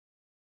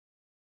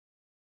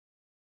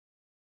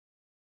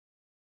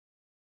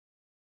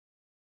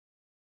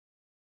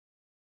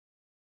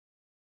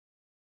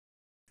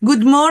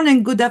Good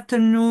morning, good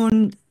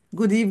afternoon,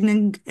 good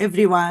evening,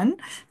 everyone.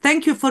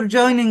 Thank you for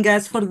joining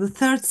us for the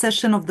third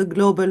session of the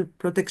Global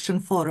Protection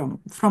Forum,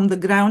 From the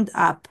Ground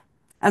Up.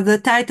 As the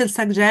title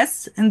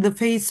suggests, in the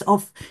face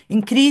of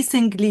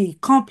increasingly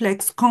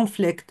complex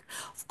conflict,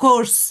 of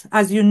course,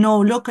 as you know,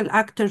 local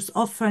actors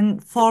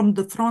often form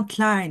the front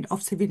line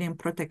of civilian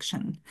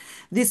protection.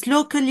 These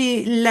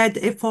locally led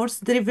efforts,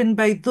 driven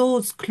by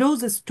those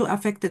closest to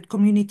affected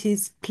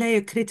communities, play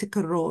a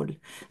critical role,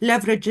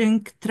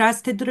 leveraging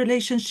trusted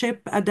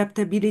relationship,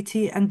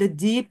 adaptability, and a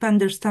deep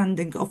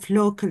understanding of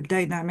local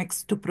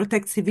dynamics to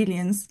protect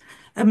civilians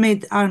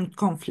amid armed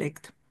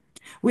conflict.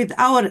 With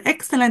our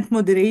excellent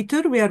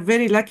moderator, we are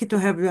very lucky to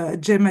have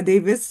Gemma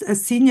Davis, a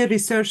senior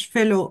research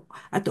fellow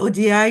at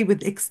ODI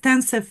with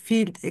extensive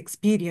field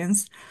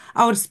experience.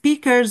 Our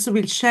speakers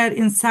will share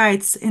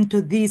insights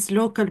into these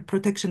local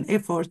protection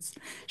efforts,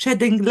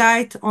 shedding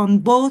light on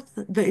both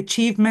the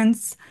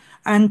achievements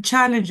and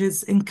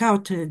challenges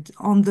encountered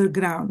on the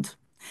ground.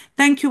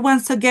 Thank you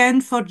once again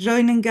for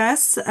joining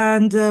us,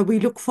 and we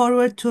look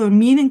forward to a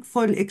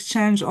meaningful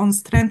exchange on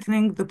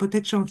strengthening the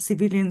protection of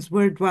civilians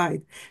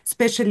worldwide,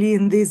 especially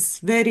in these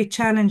very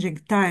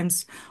challenging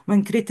times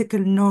when critical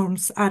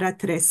norms are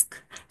at risk.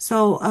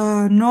 So,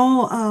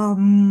 no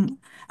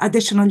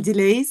additional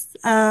delays.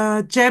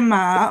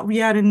 Gemma,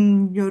 we are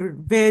in your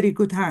very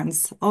good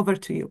hands. Over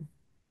to you.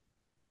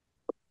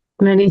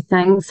 Many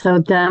thanks,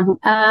 Hilda.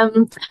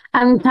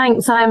 And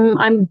thanks.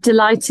 I'm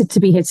delighted to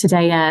be here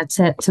today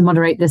to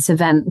moderate this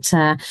event,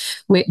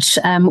 which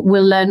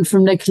will learn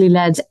from locally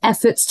led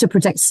efforts to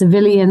protect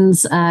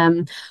civilians,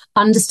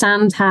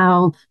 understand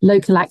how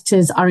local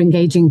actors are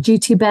engaging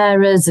duty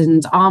bearers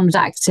and armed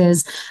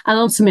actors, and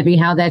ultimately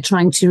how they're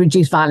trying to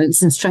reduce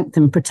violence and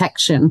strengthen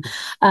protection,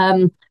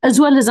 as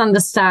well as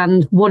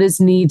understand what is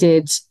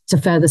needed to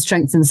further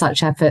strengthen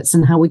such efforts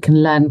and how we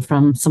can learn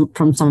from some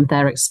of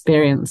their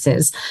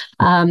experiences.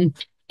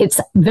 It's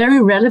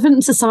very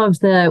relevant to some of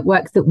the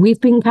work that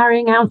we've been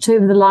carrying out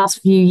over the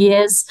last few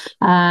years,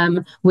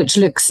 which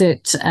looks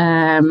at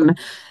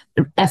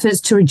efforts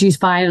to reduce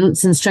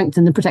violence and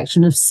strengthen the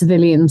protection of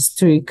civilians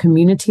through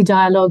community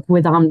dialogue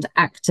with armed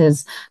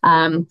actors.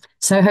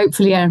 So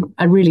hopefully a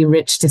really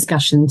rich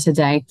discussion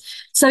today.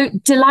 So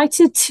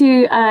delighted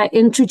to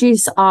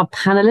introduce our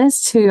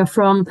panelists who are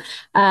from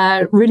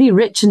a really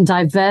rich and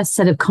diverse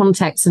set of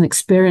contexts and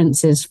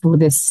experiences for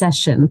this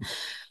session.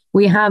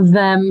 We have,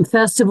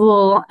 first of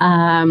all,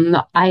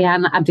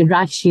 Ayan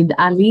Abdirashid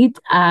Ali,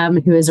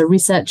 who is a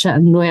researcher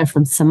and lawyer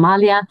from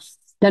Somalia.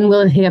 Then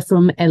we'll hear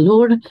from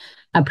Elur,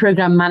 a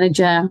program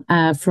manager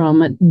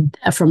from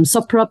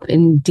SOPROP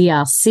in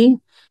DRC.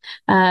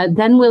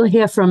 Then we'll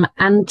hear from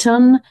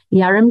Anton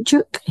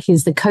Yaremchuk.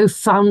 He's the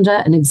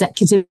co-founder and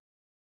executive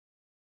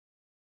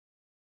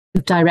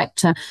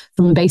director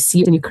from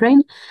PoC in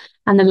Ukraine.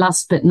 And then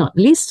last but not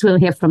least, we'll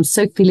hear from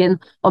Sophie Lynn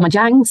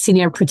Omajang,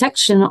 Senior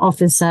Protection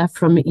Officer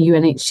from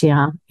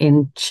UNHCR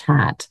in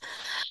Chad.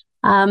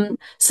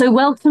 So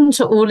welcome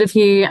to all of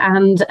you.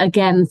 And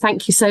again,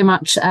 thank you so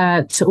much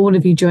to all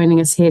of you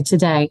joining us here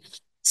today.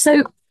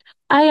 So,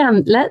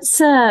 Ayan, let's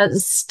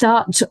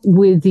start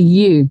with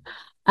you.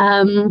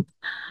 And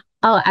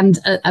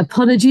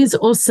apologies.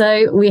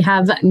 Also, we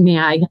have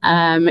Niai,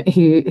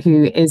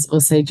 who is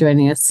also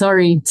joining us.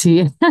 Sorry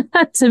to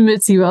to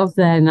miss you off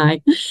there,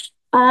 Niai.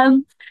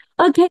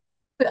 Okay.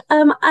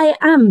 I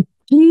am.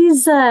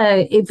 Please,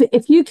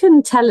 if you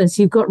can tell us,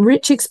 you've got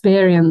rich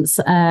experience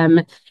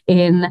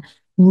in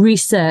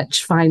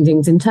research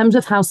findings in terms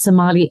of how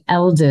Somali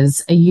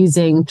elders are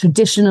using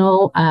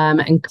traditional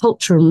and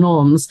cultural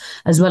norms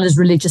as well as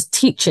religious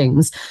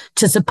teachings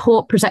to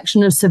support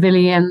protection of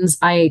civilians,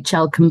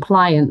 IHL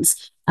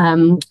compliance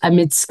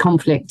amidst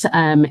conflict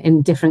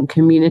in different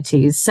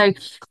communities. So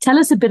tell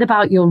us a bit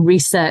about your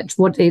research,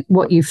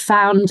 what you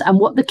found and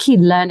what the key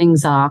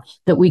learnings are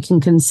that we can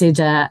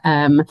consider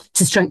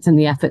to strengthen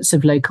the efforts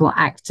of local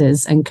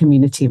actors and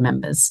community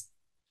members.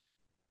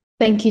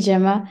 Thank you,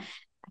 Gemma.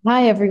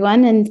 Hi,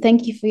 everyone, and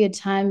thank you for your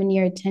time and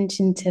your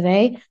attention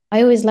today.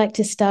 I always like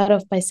to start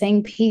off by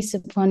saying peace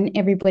upon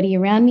everybody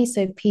around me,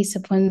 so peace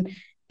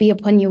be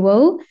upon you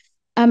all.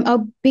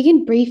 I'll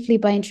begin briefly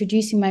by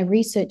introducing my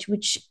research,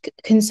 which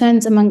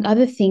concerns, among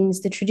other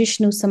things, the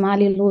traditional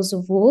Somali laws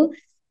of war.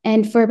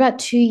 And for about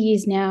 2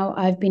 years now,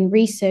 I've been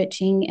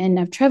researching and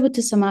I've traveled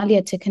to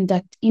Somalia to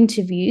conduct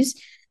interviews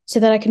so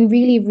that I can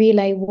really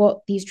relay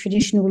what these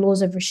traditional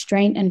laws of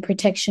restraint and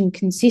protection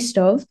consist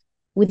of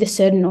with a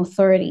certain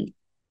authority.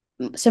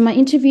 So my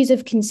interviews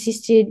have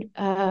consisted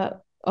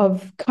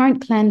of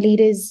current clan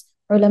leaders,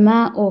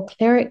 ulama or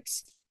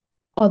clerics,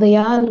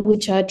 odayal,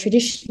 which are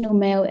traditional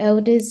male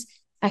elders,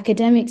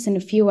 academics, and a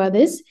few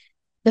others.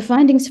 The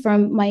findings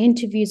from my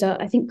interviews are,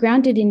 I think,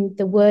 grounded in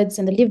the words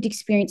and the lived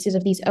experiences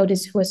of these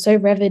elders who are so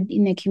revered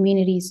in their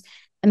communities,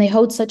 and they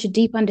hold such a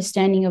deep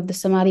understanding of the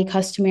Somali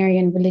customary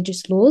and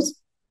religious laws.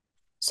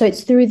 So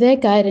it's through their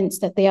guidance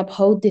that they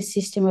uphold this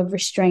system of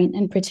restraint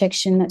and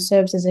protection that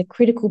serves as a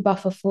critical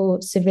buffer for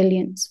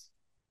civilians.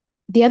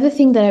 The other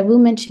thing that I will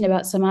mention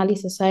about Somali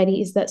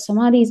society is that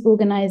Somalis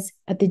organize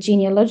at the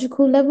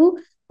genealogical level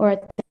or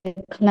at the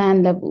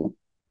clan level.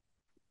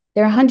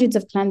 There are hundreds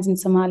of clans in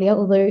Somalia,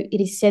 although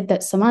it is said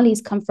that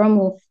Somalis come from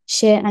or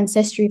share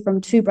ancestry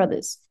from two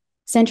brothers,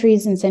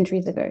 centuries and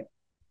centuries ago.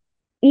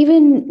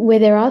 Even where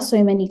there are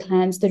so many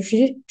clans,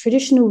 the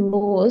traditional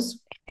laws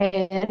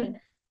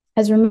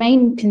has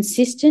remained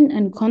consistent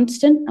and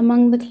constant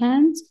among the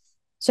clans.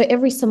 So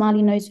every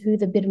Somali knows who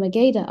the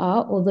Birmageda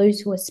are, or those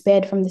who are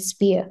spared from the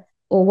spear,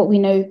 or what we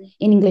know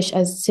in English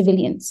as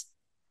civilians.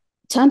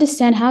 To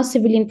understand how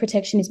civilian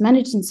protection is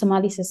managed in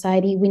Somali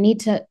society, we need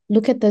to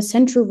look at the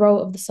central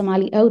role of the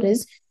Somali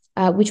elders,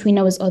 which we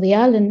know as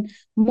Odayal, and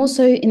more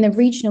so in the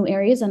regional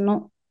areas and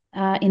not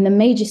in the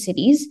major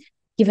cities,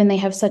 given they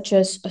have such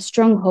a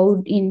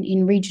stronghold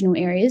in regional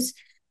areas.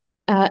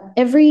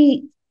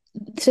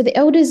 So the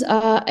elders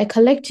are a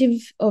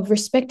collective of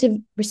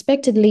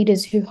respected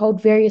leaders who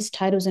hold various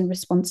titles and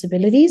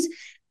responsibilities.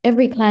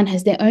 Every clan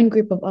has their own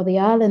group of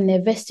Odayal, and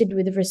they're vested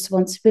with the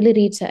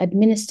responsibility to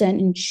administer and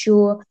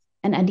ensure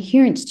an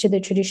adherence to the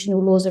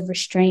traditional laws of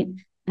restraint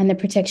and the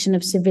protection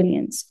of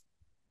civilians.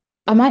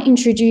 I might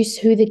introduce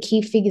who the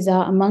key figures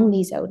are among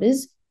these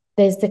elders.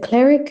 There's the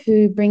cleric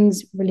who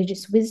brings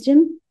religious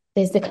wisdom.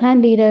 There's the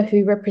clan leader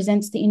who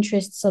represents the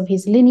interests of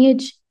his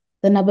lineage,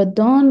 the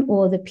Nabadon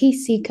or the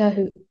peace seeker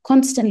who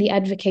constantly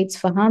advocates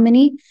for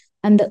harmony,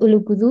 and the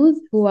Ulugudud,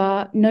 who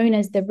are known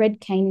as the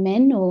red cane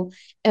men or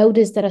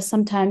elders that are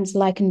sometimes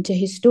likened to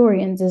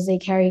historians as they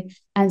carry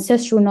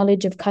ancestral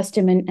knowledge of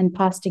custom and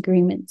past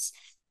agreements.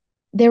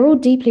 They're all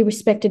deeply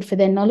respected for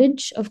their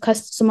knowledge of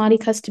Somali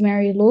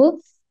customary law.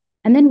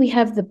 And then we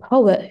have the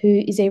poet,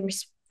 who is a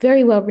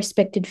very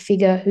well-respected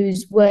figure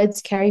whose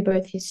words carry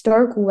both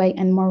historical weight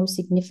and moral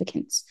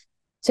significance.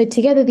 So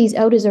together, these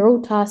elders are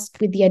all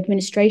tasked with the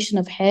administration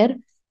of Her,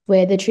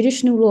 where the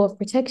traditional law of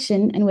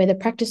protection and where the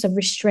practice of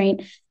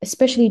restraint,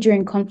 especially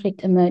during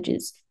conflict,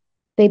 emerges.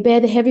 They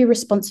bear the heavy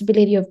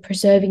responsibility of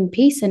preserving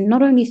peace, and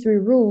not only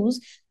through rules,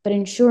 but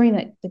ensuring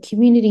that the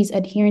community's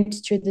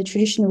adherence to the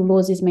traditional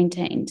laws is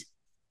maintained.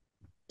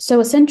 So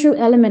a central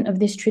element of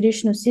this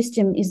traditional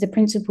system is the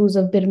principles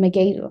of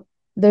Birmageido,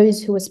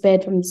 those who are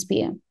spared from the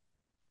spear.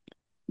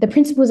 The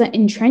principles are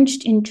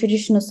entrenched in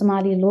traditional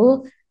Somali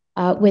law,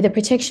 where the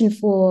protection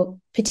for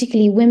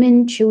particularly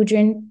women,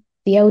 children,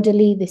 the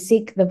elderly, the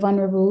sick, the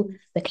vulnerable,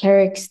 the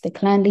clerics, the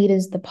clan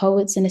leaders, the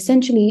poets, and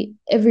essentially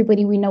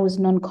everybody we know as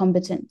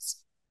non-combatants.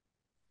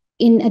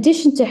 In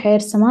addition to Her,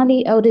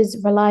 Somali elders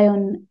rely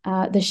on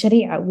the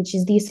Sharia, which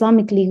is the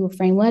Islamic legal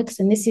frameworks,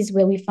 and this is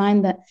where we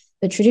find that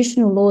the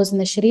traditional laws and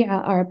the Sharia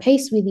are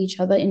apace with each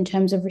other in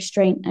terms of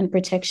restraint and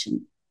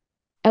protection.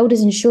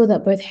 Elders ensure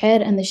that both Her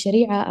and the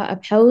Sharia are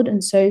upheld,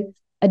 and so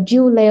a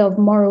dual layer of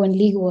moral and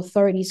legal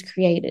authority is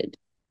created.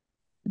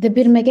 The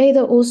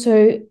Birmageda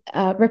also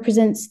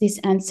represents this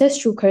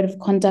ancestral code of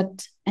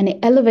conduct, and it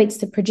elevates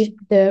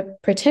the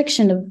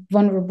protection of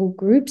vulnerable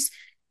groups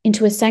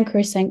into a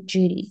sacrosanct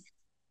duty.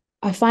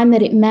 I find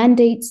that it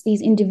mandates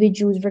these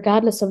individuals,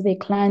 regardless of their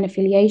clan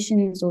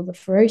affiliations or the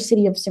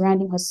ferocity of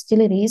surrounding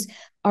hostilities,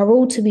 are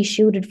all to be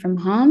shielded from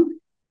harm,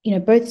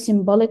 both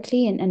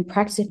symbolically and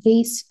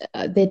practically.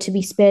 They're to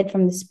be spared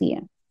from the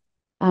spear.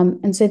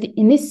 And so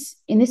in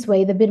this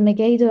way, the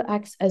Birmageda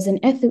acts as an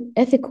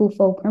ethical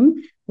fulcrum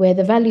where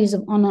the values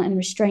of honor and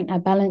restraint are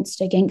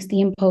balanced against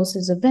the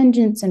impulses of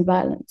vengeance and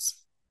violence.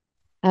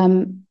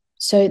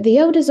 So the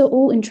elders are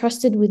all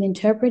entrusted with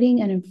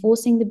interpreting and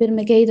enforcing the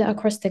Birmageda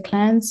across the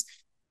clans.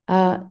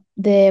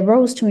 Their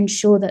role is to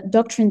ensure that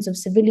doctrines of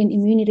civilian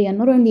immunity are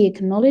not only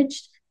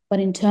acknowledged, but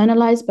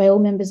internalized by all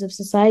members of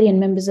society and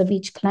members of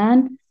each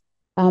clan.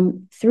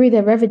 Through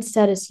their revered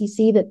status, you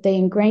see that they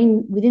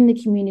ingrain within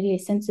the community a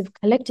sense of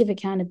collective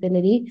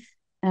accountability,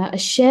 a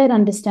shared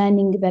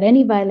understanding that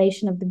any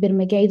violation of the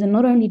Birmageda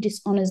not only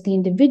dishonors the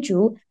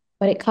individual,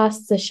 but it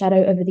casts a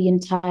shadow over the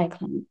entire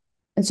clan.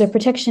 And so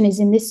protection is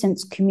in this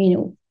sense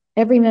communal.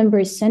 Every member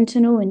is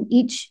sentinel and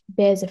each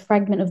bears a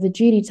fragment of the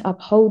duty to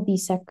uphold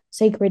these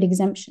sacred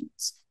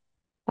exemptions.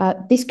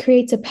 This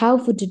creates a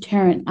powerful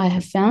deterrent, I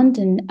have found,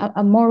 and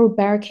a moral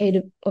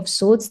barricade of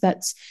sorts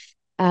that's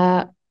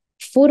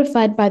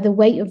fortified by the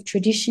weight of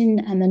tradition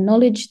and the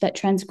knowledge that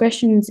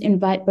transgressions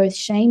invite both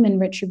shame and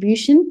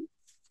retribution.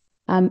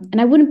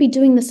 And I wouldn't be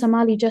doing the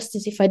Somali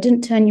justice if I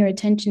didn't turn your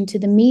attention to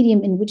the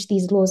medium in which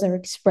these laws are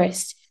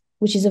expressed,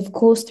 which is, of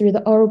course, through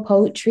the oral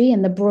poetry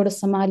and the broader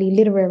Somali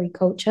literary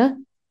culture.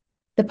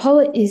 The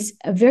poet is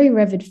a very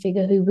revered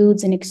figure who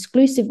wields an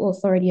exclusive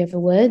authority over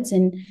words,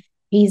 and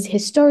he's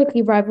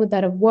historically rivaled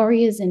that of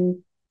warriors.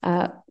 And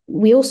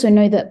we also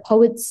know that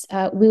poets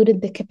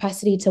wielded the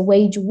capacity to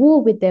wage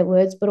war with their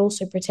words, but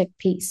also protect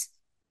peace.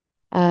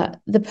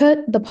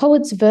 The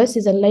poet's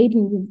verses are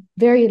laden with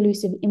very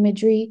elusive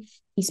imagery.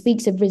 He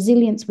speaks of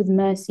resilience with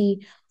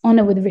mercy,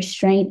 honor with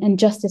restraint, and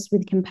justice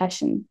with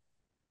compassion.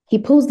 He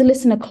pulls the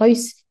listener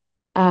close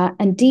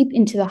and deep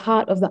into the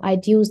heart of the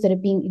ideals that are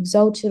being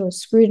exalted or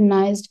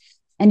scrutinized,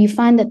 and you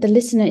find that the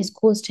listener is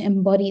caused to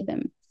embody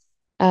them.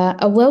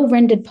 A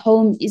well-rendered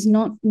poem is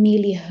not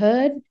merely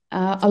heard.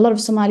 A lot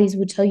of Somalis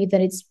will tell you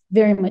that it's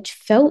very much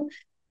felt,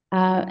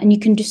 and you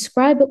can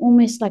describe it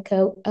almost like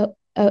a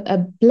a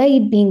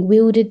blade being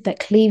wielded that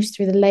cleaves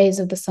through the layers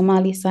of the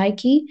Somali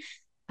psyche.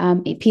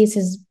 It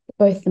pierces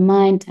both the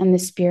mind and the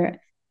spirit,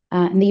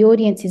 and the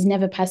audience is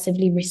never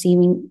passively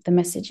receiving the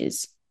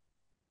messages.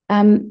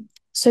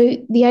 So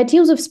the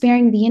ideals of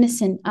sparing the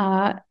innocent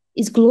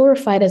is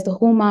glorified as the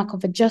hallmark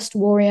of a just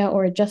warrior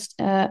or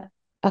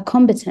a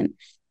combatant.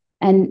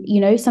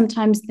 And,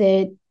 sometimes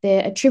they're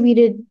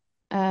attributed,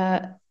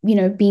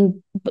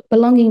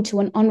 belonging to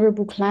an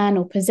honorable clan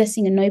or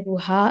possessing a noble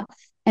heart.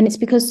 And it's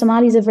because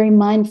Somalis are very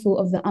mindful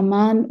of the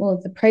aman, or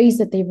the praise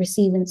that they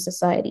receive in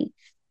society.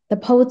 The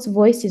poet's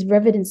voice is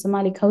revered in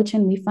Somali culture,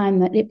 and we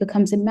find that it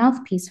becomes a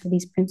mouthpiece for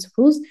these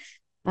principles,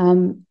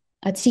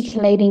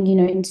 articulating,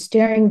 in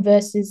stirring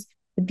verses,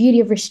 the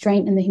beauty of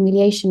restraint and the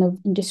humiliation of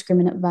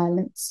indiscriminate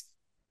violence.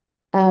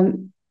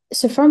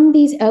 So from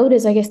these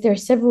elders, I guess there are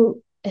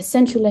several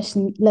essential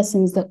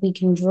lessons that we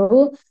can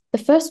draw. The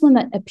first one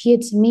that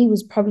appeared to me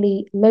was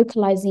probably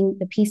localizing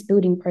the peace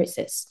building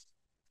process.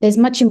 There's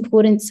much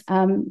importance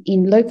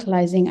in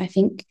localizing, I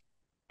think,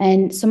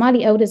 and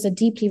Somali elders are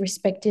deeply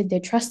respected. They're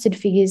trusted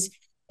figures.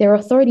 Their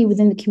authority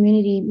within the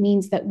community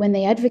means that when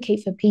they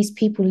advocate for peace,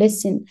 people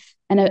listen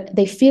and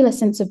they feel a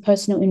sense of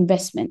personal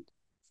investment.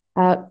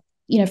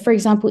 For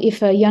example,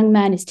 if a young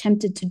man is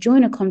tempted to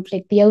join a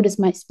conflict, the elders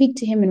might speak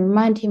to him and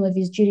remind him of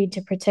his duty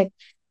to protect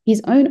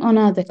his own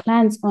honor, the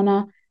clan's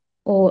honor,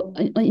 or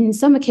in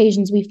some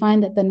occasions, we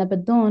find that the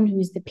Nabadon, who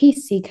is the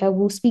peace seeker,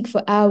 will speak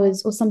for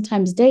hours or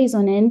sometimes days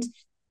on end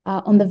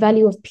on the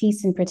value of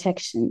peace and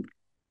protection.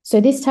 So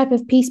this type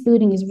of peace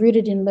building is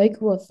rooted in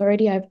local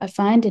authority, I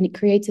find, and it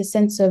creates a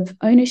sense of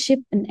ownership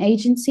and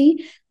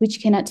agency,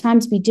 which can at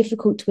times be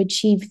difficult to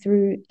achieve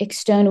through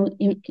external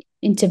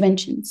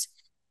interventions.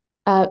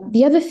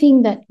 The other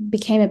thing that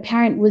became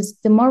apparent was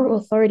the moral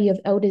authority of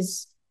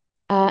elders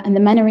and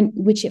the manner in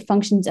which it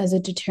functions as a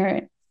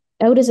deterrent.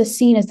 Elders are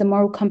seen as the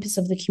moral compass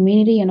of the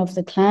community and of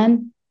the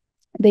clan.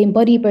 They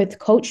embody both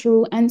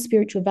cultural and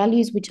spiritual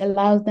values, which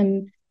allows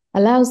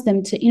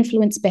them to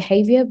influence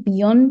behavior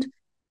beyond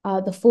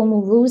the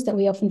formal rules that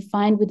we often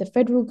find with the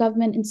federal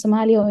government in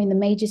Somalia or in the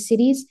major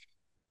cities.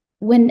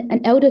 When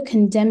an elder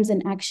condemns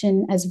an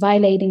action as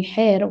violating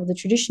khair, or the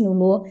traditional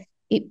law,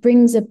 it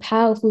brings a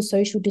powerful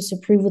social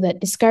disapproval that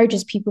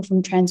discourages people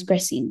from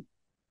transgressing.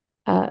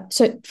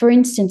 So, for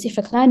instance, if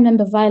a clan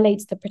member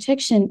violates the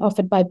protection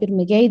offered by Bir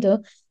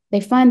Magaido, they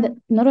find that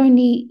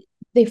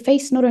they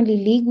face not only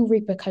legal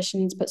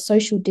repercussions, but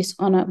social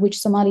dishonor, which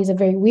Somalis are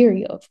very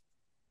weary of.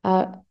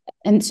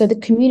 And so the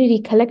community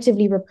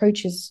collectively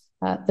reproaches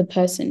the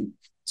person.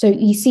 So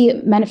you see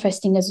it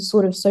manifesting as a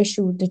sort of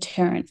social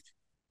deterrent,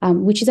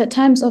 which is at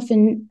times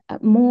often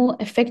more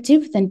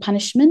effective than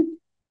punishment.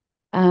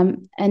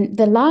 And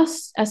the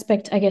last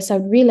aspect, I guess, I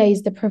would relay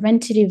is the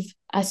preventative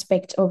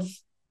aspect of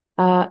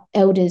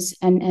elders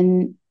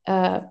and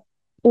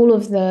all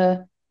of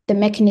the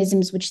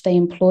mechanisms which they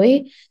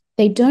employ.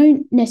 They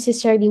don't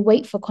necessarily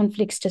wait for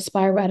conflicts to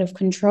spiral out of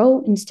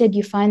control. Instead,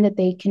 you find that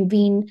they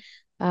convene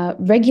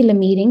regular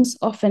meetings,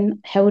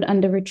 often held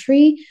under a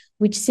tree,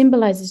 which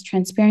symbolizes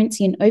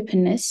transparency and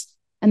openness,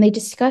 and they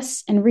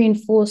discuss and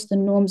reinforce the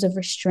norms of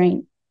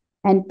restraint.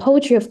 And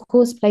poetry, of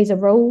course, plays a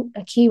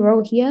key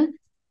role here.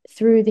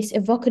 Through this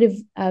evocative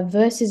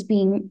verses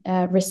being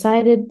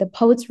recited, the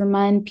poets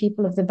remind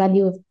people of the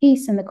value of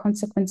peace and the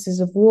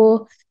consequences of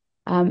war,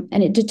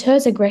 and it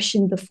deters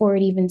aggression before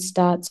it even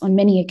starts on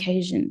many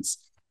occasions.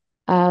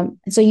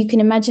 So you can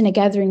imagine a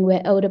gathering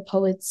where elder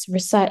poets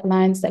recite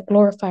lines that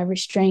glorify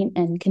restraint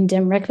and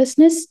condemn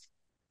recklessness.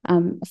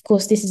 Of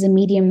course, this is a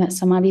medium that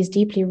Somalis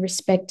deeply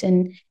respect,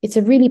 and it's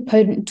a really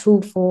potent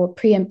tool for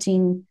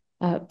preempting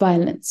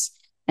violence.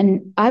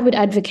 And I would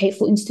advocate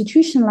for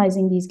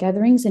institutionalizing these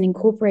gatherings and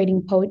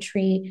incorporating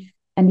poetry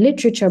and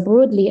literature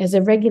broadly as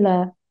a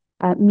regular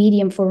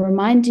medium for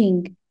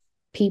reminding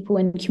people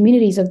and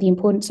communities of the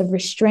importance of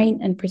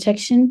restraint and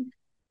protection.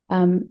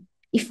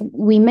 If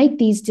we make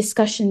these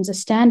discussions a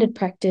standard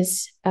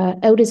practice,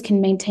 elders can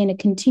maintain a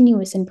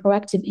continuous and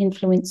proactive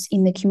influence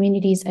in the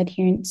community's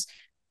adherence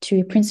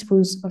to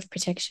principles of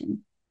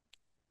protection.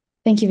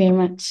 Thank you very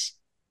much.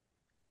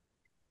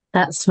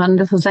 That's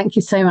wonderful. Thank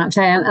you so much,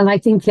 Ayan. And I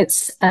think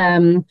it's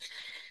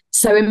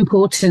so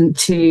important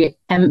to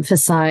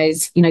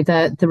emphasize,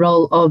 the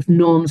role of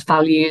norms,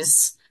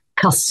 values,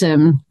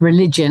 custom,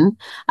 religion,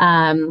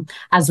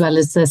 as well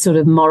as the sort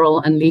of moral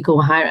and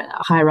legal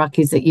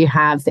hierarchies that you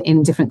have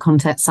in different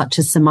contexts, such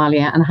as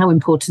Somalia, and how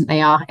important they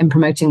are in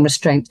promoting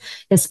restraint,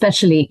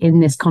 especially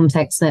in this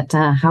context that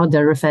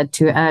Hauda referred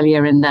to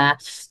earlier in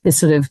this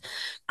sort of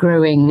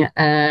growing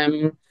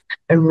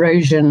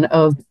erosion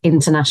of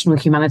international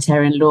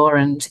humanitarian law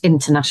and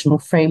international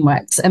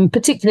frameworks, and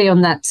particularly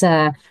on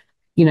that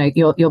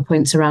your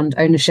points around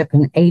ownership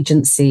and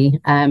agency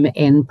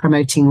in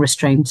promoting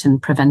restraint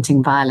and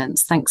preventing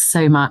violence. Thanks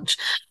so much.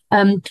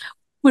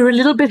 We're a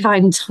little bit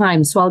behind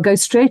time, so I'll go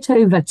straight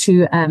over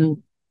to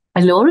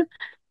Alor.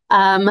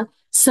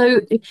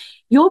 So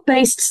you're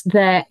based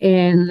there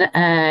in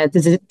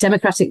the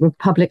Democratic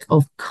Republic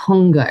of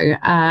Congo,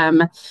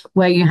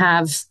 where you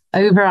have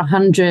over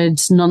 100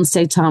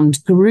 non-state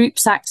armed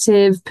groups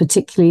active,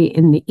 particularly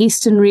in the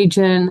eastern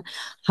region,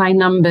 high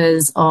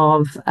numbers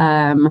of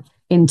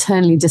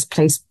internally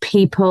displaced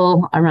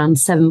people, around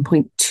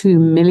 7.2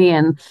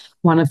 million,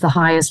 one of the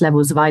highest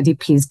levels of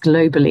IDPs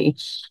globally.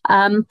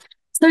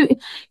 So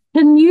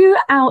can you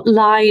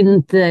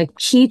outline the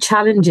key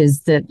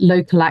challenges that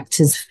local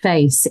actors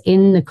face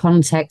in the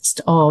context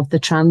of the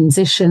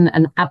transition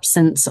and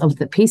absence of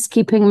the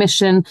peacekeeping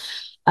mission,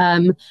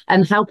 and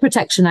how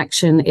protection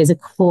action is a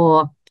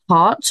core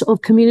part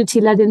of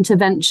community-led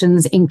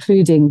interventions,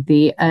 including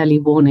the early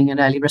warning and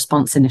early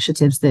response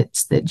initiatives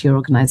that your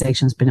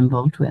organization has been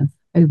involved with?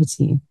 Over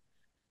to you.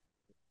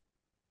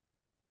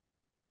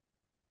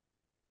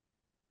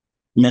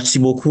 Merci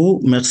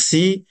beaucoup.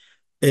 Merci.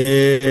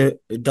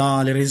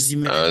 Dans le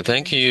résumé,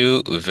 Thank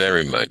you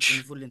very au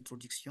much. niveau de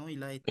l'introduction,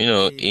 il a You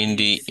know, été in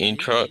the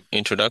décrit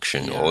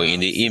introduction qu'il y or in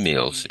a the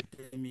emails,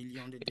 7,2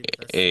 millions de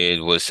déplacés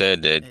it was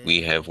said that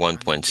we have en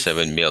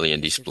 1.7 RDC. million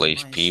C'est vraiment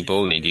displaced un people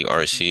chiffre in the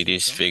RC.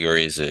 This inquiétant, figure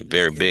is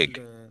very lequel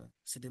big,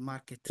 se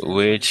démarque très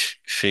loin which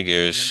de la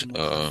figures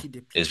démographie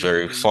de is plusieurs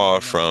very pays du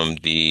far monde. from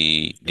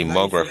the Et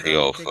là, il demography faudra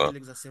of noter que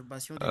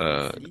l'exacerbation des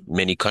conflits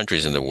many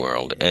countries in the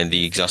world, and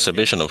the révèle,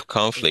 exacerbation of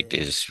conflict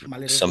is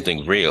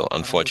something real, paradoxalement,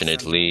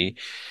 unfortunately.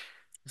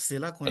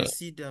 cela Uh,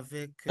 coïncide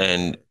avec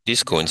and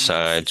this des annonces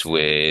coincides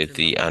with très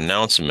the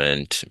alarmantes.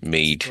 announcement Cette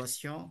made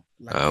situation,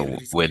 laquelle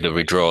with the risquerait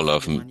withdrawal d'aggraver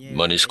of de manière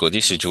MONUSCO.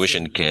 This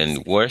situation exponentielle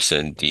can l'insécurité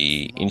worsen auprès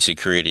des the musulmans,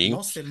 insecurity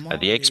non at seulement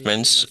the des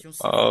expense populations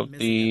civiles, of mais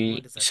également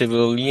the des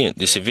acteurs humanitaires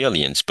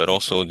civilians, but qui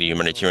also the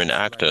tenteront de humanitarian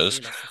actors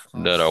soulager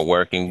la that are souffrance des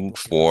working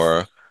populations.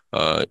 for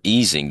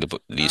easing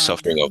the En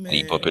suffering of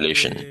the termes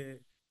population.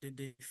 de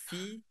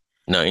défis,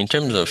 Now, in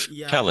terms of il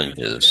y a un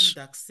problème challenges,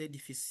 d'accès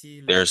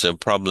difficile there's a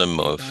problem et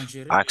of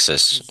dangereux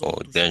access aux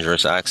or zones touchées par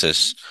dangerous le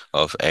access conflit.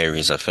 of La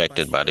areas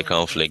affected by the l'occupation et le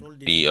conflict, contrôle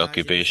des the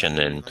villages et les occupation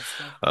and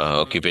agglomérations par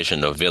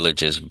occupation of les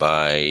villages autorités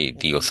by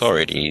the obéissant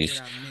aux acteurs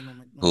authorities armés non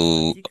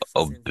who étatiques.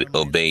 Ça, c'est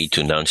vraiment un obey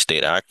to souci.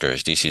 non-state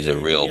actors. This is a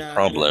Et il y real a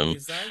les problem.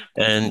 représailles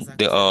contre And les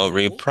there acteurs are locaux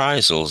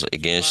reprisals qui,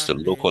 against par the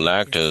local les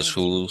actors questions de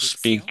who protection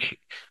speak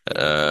et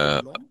des droits de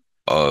uh, l'homme,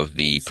 of et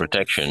the ils sont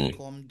perçus protection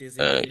comme des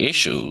ennemis des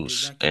issues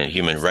opposants qui and veulent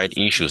human imposer rights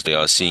des acquis issues. They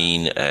are communautaires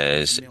seen et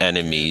as les mettre en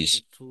guerre de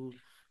enemies tous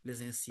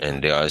les incidents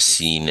and de they are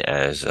seen protection.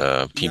 as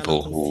Il y a la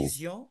people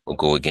confusion who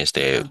go against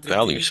qui est their entretenue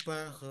values.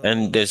 par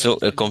And les there's a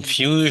acteurs non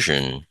étatiques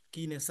confusion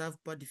qui ne savent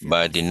pas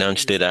by the différencier les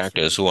non-state actions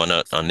de actors who are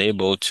not protection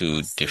unable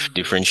to à celles,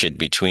 differentiate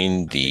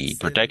between avec the celles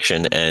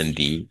protection and politiques.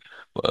 the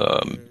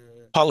Donc,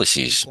 ils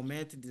policies.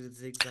 commettent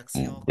des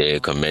exactions They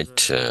contre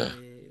commit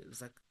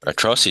les acteurs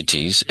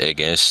atrocities humanitaires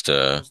against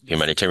à cause de cette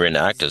humanitarian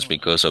actors confusion-là.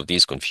 because of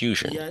this Il y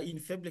confusion. a une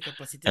faible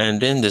capacité de And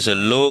then there's a gouvernement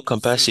low pour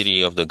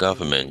capacity saisir of the de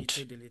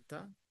l'autorité government de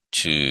l'État dans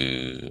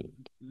to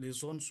les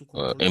zones sous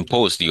contrôle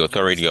impose the autoritaire.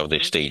 Donc, vous authority of the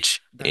savez, state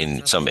dans le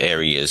in some travail de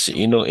areas. protection,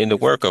 You know, in the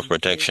les work of autorités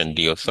protection,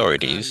 the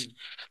authorities,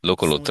 locales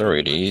local sont des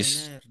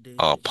authorities partenaires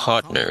are de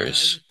grande taille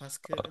partners, parce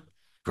que de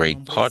great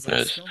nombreuses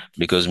partners, actions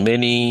because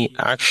many qui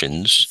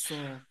actions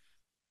sont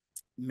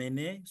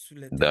menées sur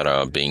le that terrain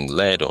are being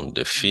led on pour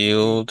the endiguer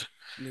field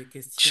les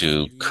questions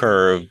to liées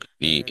curb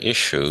the aux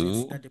issue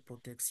incidents de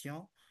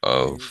protection,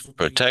 of les autorités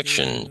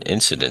protection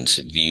incidents,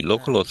 locales the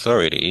local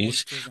jouent un rôle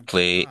authorities très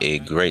play important en a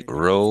tant great que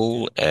garantie de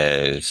role la paix.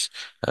 as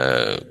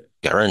Euh,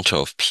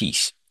 guarantor of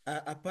peace.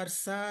 à part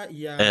ça, il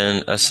y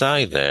And a la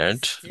aside faible that,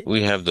 capacité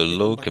we have the des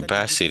low combattants de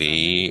groupes armés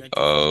capacity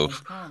négatifs à of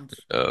comprendre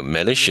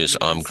malicious les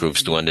armed principes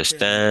groups to humanitaires,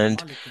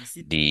 understand notamment les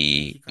principes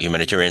the qui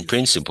humanitarian caractérisent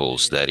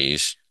principles, that les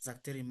is,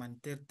 acteurs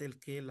humanitaires tels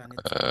que la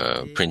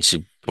neutralité et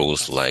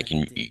principles like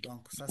partialité.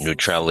 Donc ça, c'est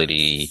aussi un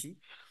neutrality souci.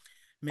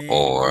 Mais il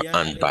or y a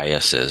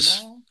unbiases.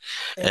 également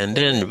un And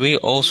then problème we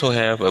lié also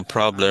have a à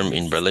problem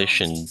in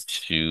relation l'inexistence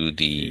to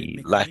des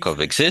the lack of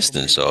mécanismes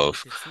existence formels de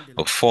of protection de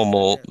a lanceurs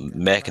formal d'alerte.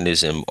 Là, je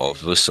vais mechanism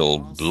of faire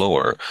référence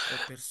whistleblower. aux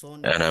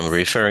personnes And I'm qui sont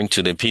referring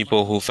to the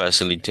people notamment who lanceurs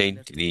facilitate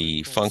d'alerte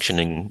the précoce.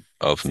 functioning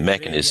of C'est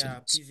vrai, il y a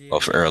mechanisms plusieurs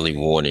of early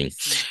warning.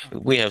 mécanismes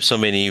en We place have dans so les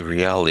many pays,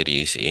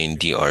 realities mais in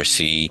ceux-ci ne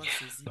sont DRC. pas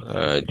saisis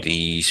par la loi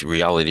These congolaise.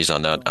 realities are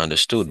not Donc,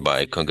 understood c'est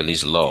by des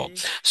Congolese law.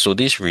 réalités So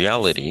this qui sont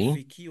reality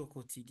vécues au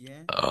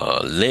quotidien, mais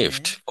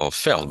lived or quand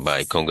felt vous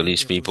by essayez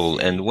Congolese people.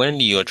 And d'interroger when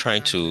you are le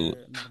trying to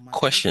cadre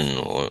normatif, question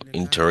or le cadre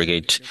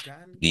interrogate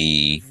légal,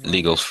 the vous vous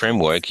legal rendez compte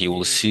framework, you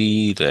will que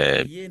see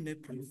that rien n'est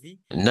prévu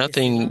et cela,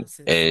 nothing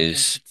ça is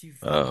constitue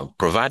vraiment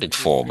provided des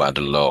for by freins,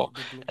 the law.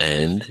 des blocages.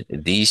 And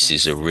this Donc,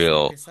 is a c'est un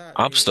real peu ça.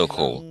 Et là,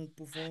 obstacle. nous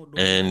pouvons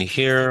donner And à titre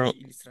here,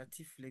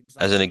 illustratif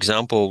as an l'exemple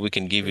example, we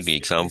can give you the des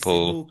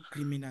example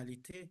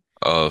pseudo-criminalités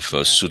of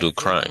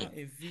pseudo-crime.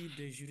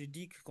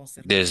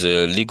 There's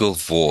a legal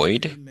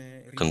void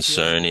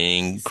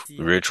concerning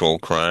ritual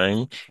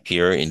crime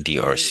here in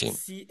DRC.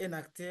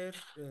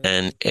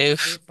 And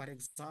if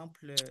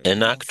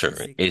an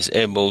actor is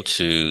able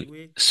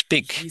to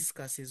speak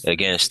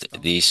against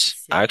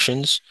these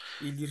actions,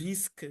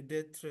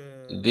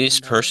 this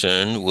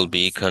person will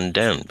be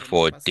condemned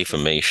for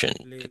defamation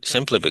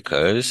simply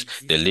because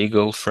the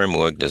legal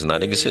framework does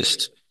not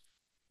exist.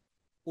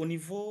 In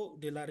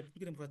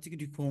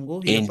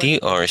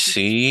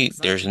DRC,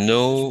 there's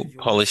no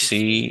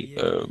policy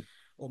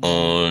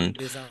on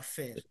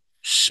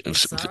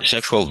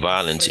sexual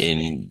violence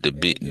in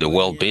the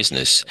world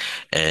business,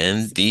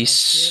 and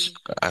this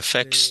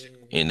affects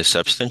in a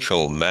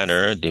substantial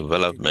manner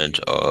development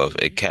of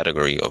a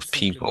category of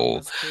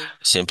people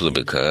simply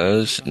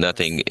because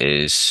nothing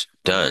is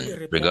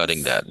done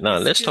regarding that. Now,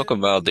 let's talk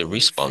about the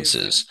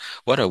responses.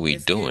 What are we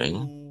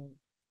doing?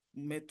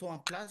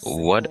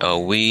 What are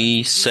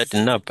we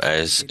setting up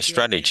as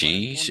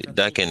strategies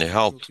that can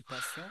help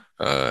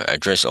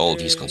address all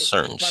these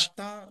concerns?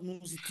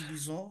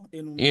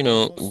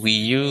 We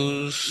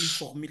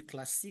use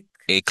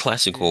a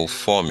classical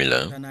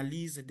formula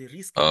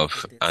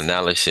of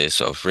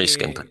analysis of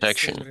risk and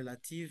protection.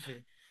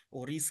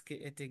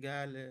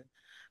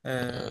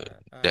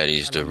 That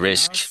is the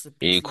risk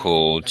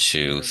equal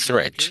to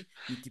threat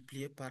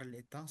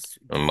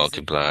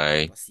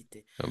multiplied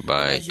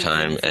by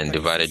time and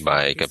divided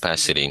by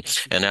capacity.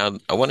 And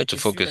I wanted to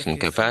focus on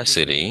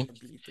capacity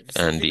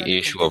and the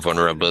issue of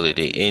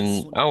vulnerability.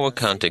 In our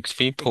context,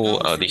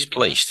 people are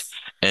displaced.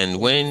 And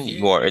when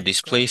you are a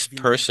displaced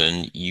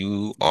person,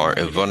 you are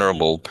a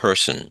vulnerable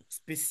person.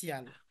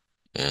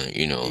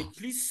 You know,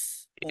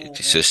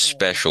 it's a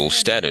special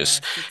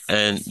status.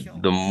 And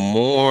the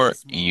more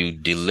you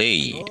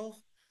delay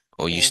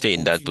or you stay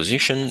in that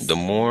position, the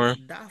more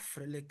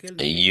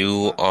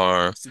you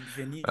are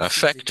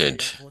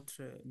affected.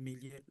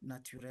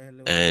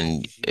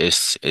 And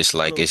it's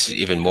like it's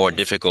even more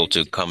difficult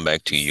to come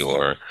back to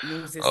your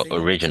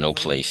original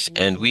place.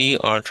 And we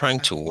are trying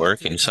to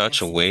work in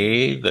such a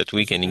way that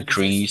we can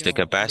increase the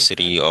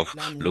capacity of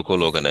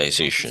local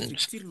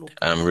organizations.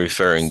 I'm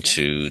referring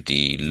to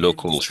the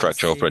local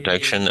structural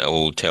protection. I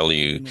will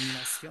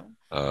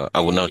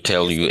not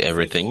tell you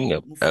everything,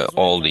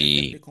 all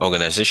the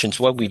organizations.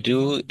 What we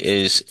do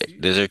is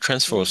there's a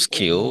transfer of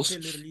skills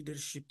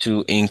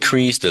to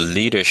increase the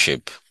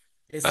leadership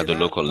at the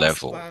local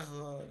level.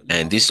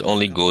 And this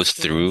only goes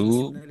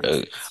through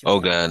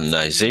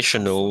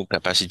organizational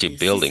capacity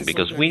building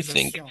because we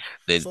think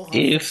that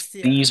if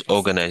these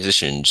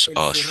organizations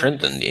are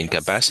strengthened in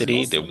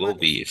capacity, they will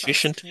be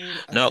efficient,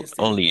 not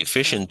only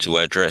efficient to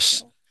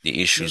address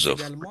the issues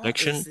of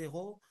protection,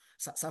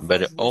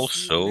 but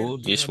also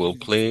this will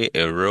play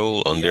a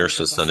role on their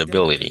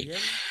sustainability.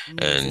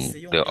 And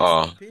there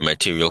are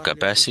material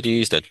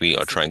capacities that we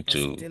are trying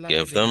to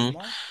give them.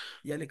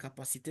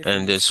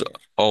 And there's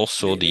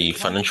also the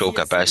financial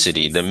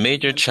capacity. The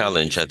major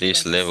challenge at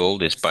this level,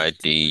 despite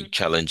the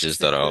challenges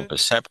that are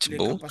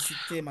perceptible,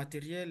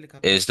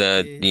 is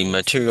that the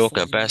material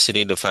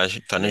capacity, the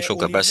financial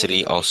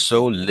capacity are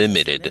so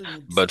limited.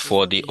 But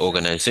for the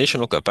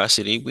organizational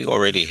capacity, we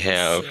already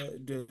have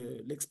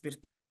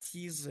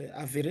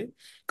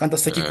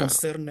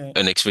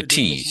an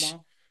expertise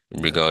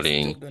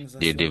regarding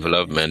the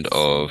development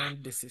of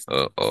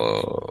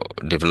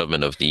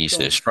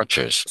these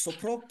structures.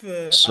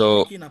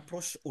 So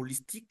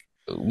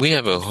we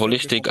have a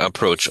holistic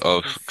approach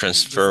of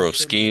transfer of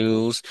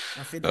skills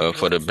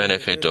for the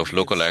benefit of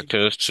local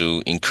actors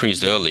to increase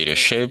their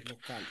leadership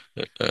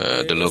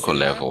at the local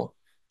level.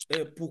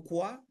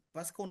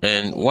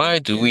 And why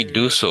do we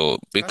do so?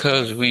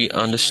 Because we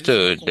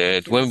understood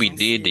that when we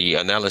did the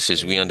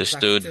analysis, we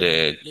understood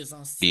that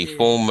the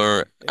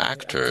former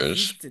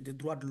actors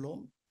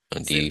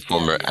and the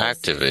former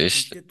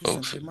activists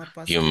of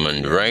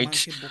human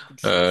rights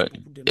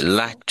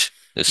lacked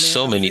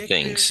so many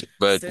things.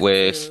 But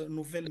with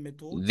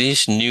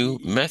this new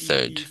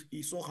method,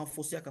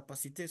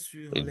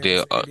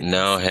 they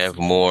now have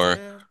more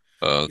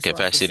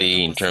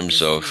capacity in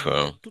terms of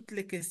uh,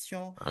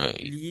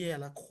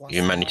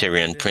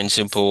 humanitarian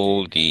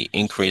principle, the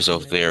increase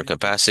of their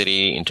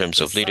capacity in terms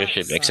of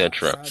leadership,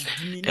 etc.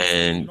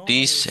 And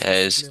this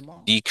has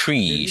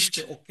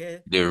decreased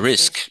the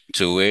risk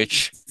to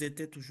which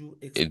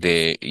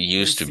they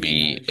used to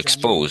be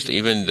exposed,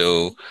 even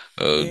though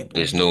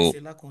there's no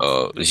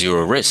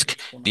zero risk.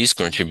 This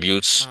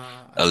contributes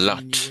a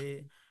lot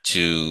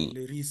to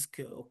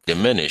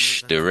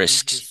diminish the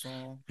risks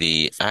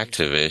the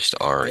activists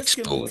are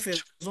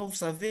exposed.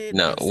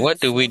 Now, what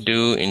do we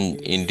do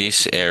in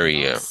this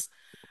area?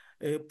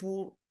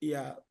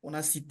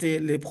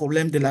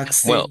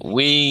 Well,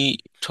 we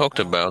talked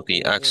about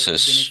the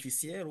access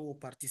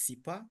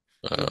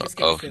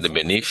of the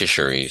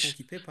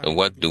beneficiaries. And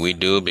what do we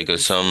do?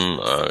 Because some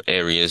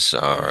areas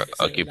are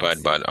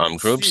occupied by armed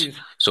groups.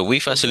 So we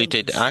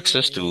facilitate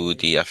access to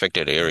the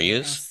affected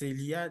areas.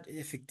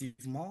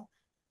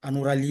 and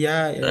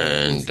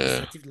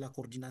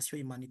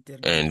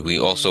we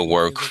also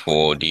work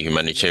for the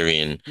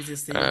humanitarian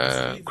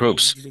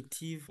groups.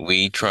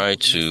 We try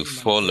to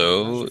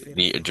follow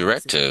the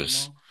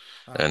directives,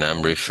 and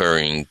I'm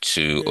referring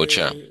to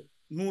OCHA.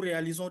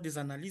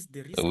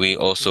 We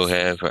also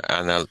have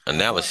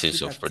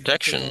analysis of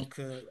protection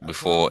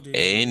before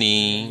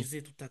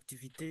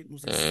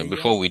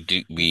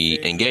we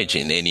engage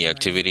in any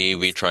activity.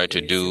 We try to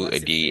do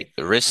the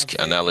risk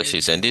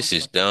analysis, and this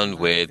is done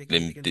with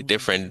the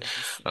different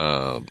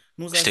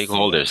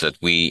stakeholders that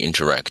we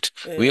interact.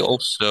 We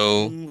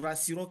also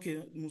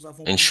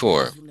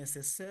ensure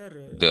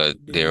that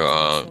there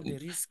are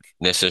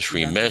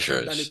necessary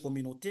measures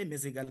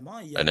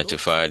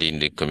identified in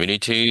the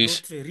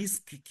communities.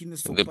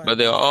 But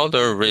there are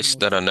other risks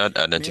that are not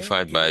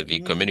identified by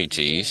the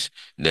communities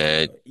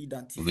that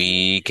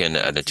we can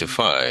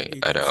identify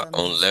at our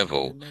own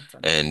level.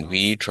 And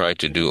we try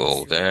to do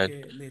all that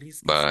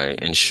by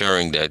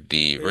ensuring that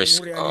the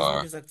risks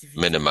are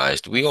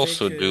minimized. We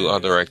also do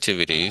other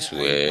activities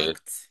with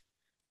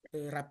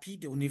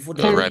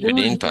rapid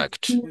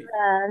impact.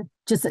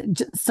 Just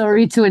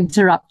sorry to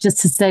interrupt,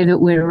 just to say that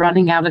we're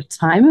running out of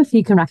time. If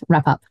you can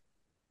wrap up.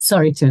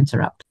 Sorry to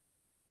interrupt.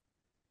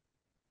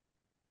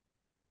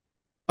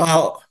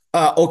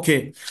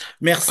 OK.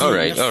 Merci. All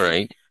right, merci. all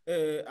right.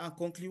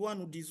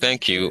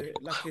 Thank you.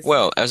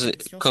 Well, as a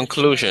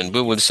conclusion,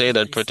 we would say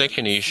that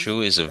protection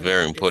issue is a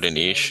very important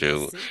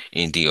issue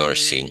in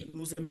DRC,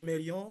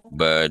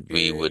 but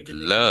we would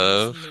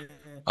love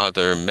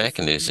other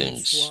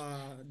mechanisms,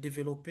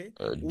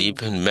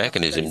 deepen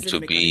mechanism to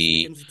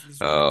be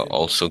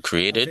also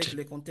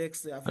created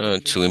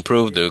to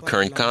improve the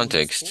current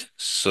context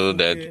so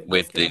that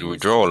with the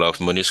withdrawal of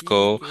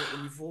MONUSCO,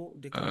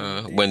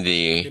 when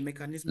they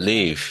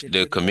leave,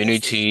 the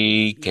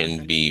community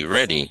can be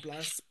ready,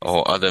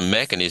 or other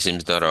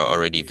mechanisms that are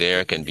already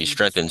there can be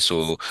strengthened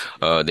so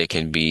there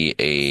can be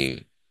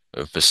a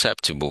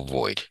perceptible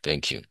void.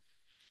 Thank you.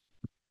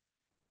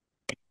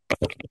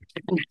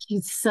 Thank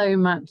you so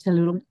much,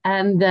 Helul.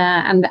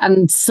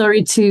 And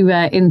sorry to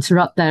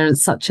interrupt there.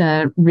 It's such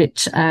a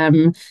rich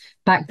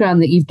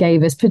background that you've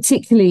gave us,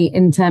 particularly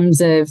in terms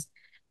of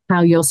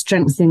how you're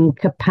strengthening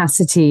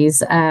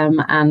capacities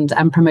and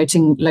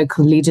promoting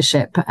local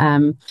leadership.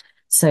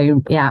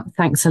 So yeah,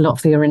 thanks a lot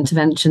for your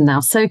intervention now.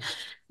 So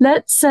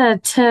let's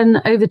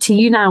turn over to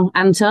you now,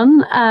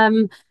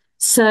 Anton.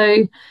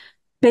 So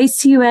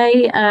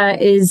PoC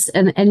is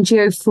an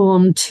NGO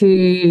formed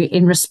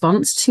in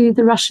response to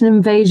the Russian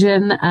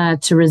invasion,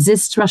 to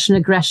resist Russian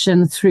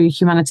aggression through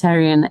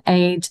humanitarian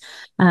aid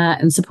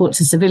and support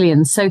to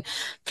civilians. So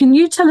can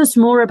you tell us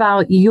more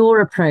about your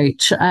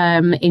approach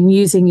in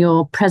using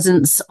your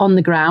presence on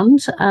the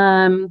ground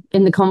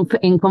in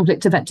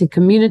conflict-affected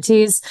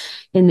communities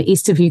in the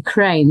east of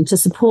Ukraine to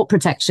support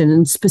protection,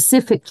 and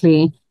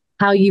specifically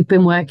how you've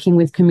been working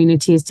with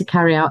communities to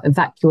carry out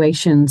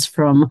evacuations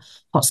from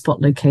hotspot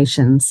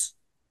locations?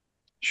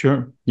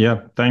 Sure.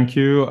 Yeah. Thank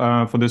you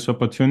for this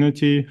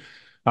opportunity.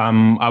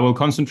 I will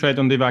concentrate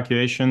on the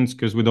evacuations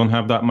because we don't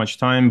have that much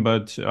time,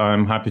 but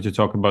I'm happy to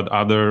talk about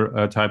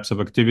other types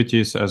of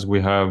activities as we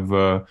have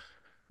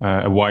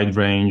a wide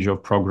range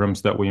of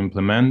programs that we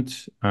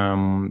implement,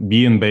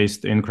 being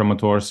based in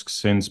Kramatorsk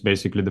since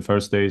basically the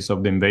first days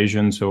of the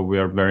invasion. So we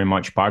are very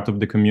much part of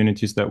the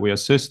communities that we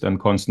assist and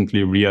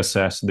constantly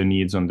reassess the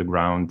needs on the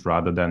ground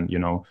rather than,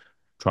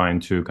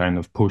 trying to kind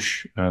of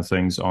push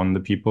things on the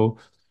people.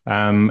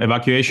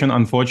 Evacuation,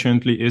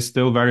 unfortunately, is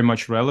still very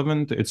much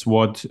relevant. It's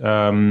what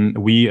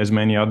we, as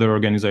many other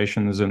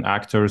organizations and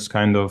actors,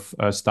 kind of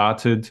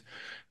started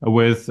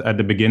with at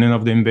the beginning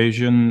of the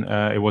invasion.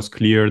 It was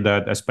clear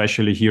that,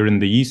 especially here in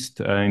the east,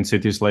 in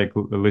cities like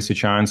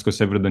Lysychansk or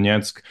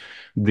Severodonetsk,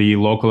 the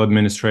local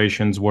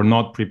administrations were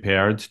not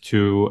prepared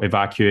to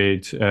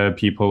evacuate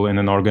people in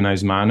an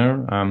organized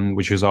manner,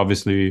 which is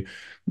obviously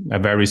a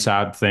very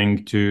sad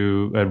thing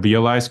to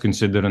realize,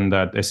 considering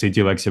that a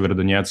city like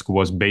Severodonetsk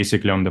was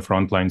basically on the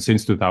front line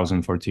since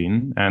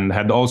 2014 and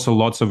had also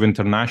lots of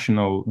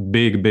international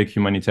big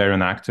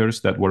humanitarian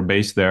actors that were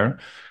based there.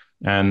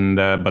 And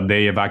but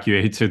they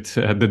evacuated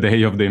the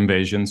day of the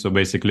invasion. So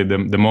basically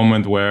the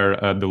moment where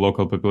the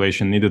local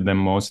population needed them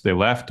most, they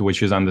left,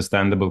 which is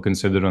understandable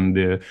considering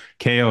the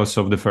chaos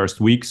of the first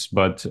weeks.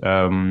 But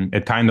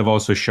it kind of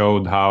also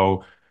showed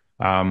how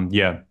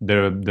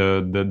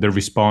the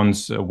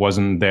response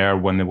wasn't there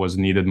when it was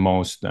needed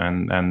most,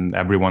 and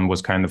everyone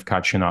was kind of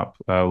catching up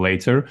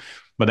later.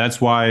 But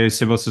that's why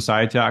civil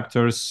society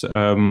actors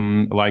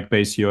like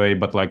PoC,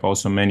 but like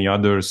also many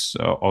others,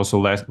 also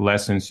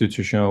less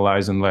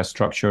institutionalized and less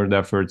structured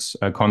efforts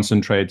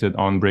concentrated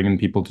on bringing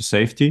people to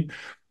safety.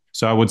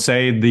 So I would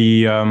say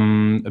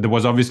there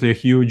was obviously a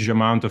huge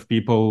amount of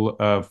people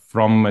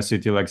from a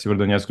city like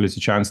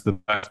Severodonetsk-Lysychansk that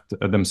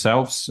left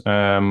themselves.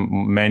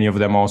 Many of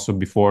them also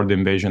before the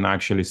invasion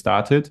actually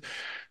started.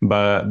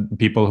 But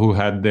people who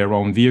had their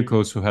own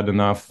vehicles, who had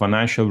enough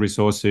financial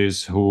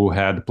resources, who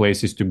had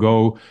places to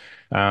go.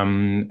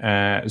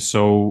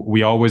 So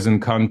we always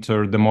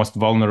encounter the most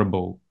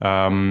vulnerable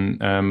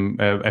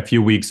a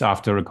few weeks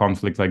after a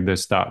conflict like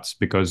this starts,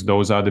 because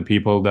those are the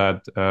people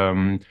that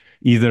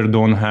either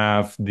don't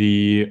have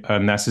the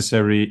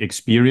necessary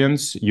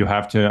experience. You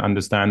have to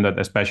understand that,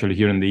 especially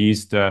here in the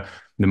East,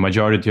 the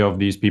majority of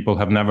these people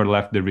have never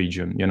left the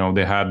region. You know,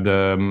 they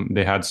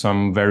had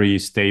some very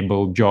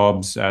stable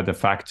jobs at a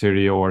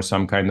factory or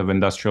some kind of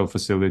industrial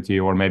facility,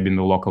 or maybe in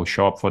the local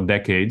shop for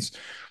decades.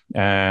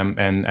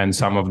 And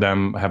some of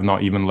them have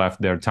not even left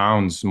their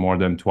towns more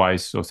than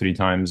twice or three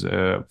times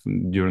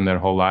during their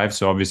whole life.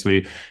 So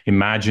obviously,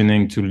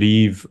 imagining to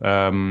leave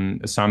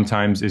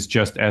sometimes is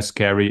just as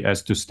scary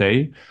as to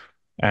stay.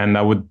 And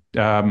I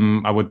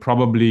would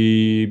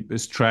probably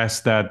stress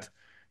that,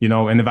 you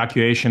know, an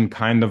evacuation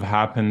kind of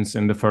happens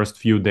in the first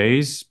few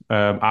days.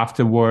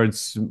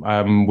 Afterwards,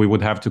 we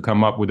would have to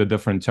come up with a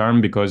different term,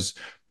 because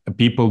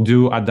people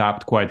do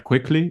adapt quite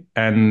quickly,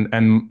 and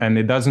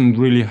it doesn't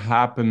really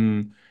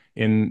happen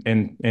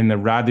in a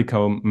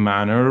radical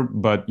manner,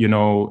 but you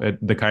know,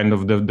 the kind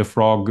of the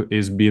frog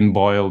is being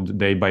boiled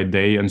day by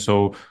day, and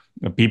so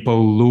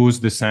people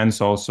lose the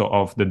sense also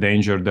of the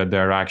danger that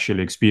they're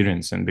actually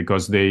experiencing,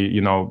 because they, you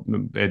know,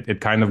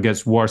 it kind of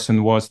gets worse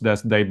and worse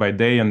day by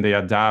day, and they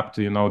adapt.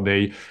 You know,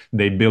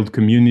 they build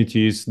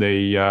communities,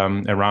 they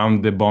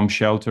around the bomb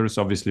shelters,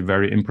 obviously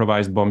very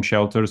improvised bomb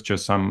shelters,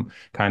 just some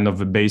kind of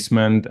a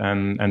basement,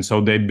 and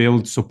so they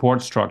build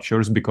support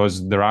structures,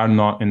 because there are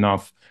not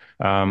enough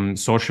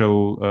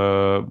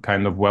social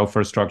kind of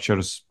welfare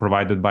structures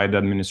provided by the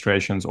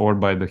administrations or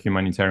by the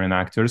humanitarian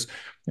actors.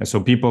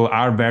 So people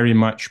are very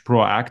much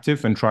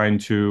proactive in trying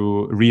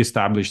to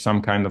reestablish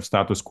some kind of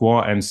status quo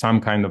and some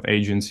kind of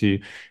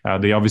agency.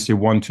 They obviously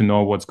want to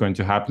know what's going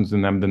to happen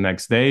to them the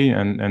next day.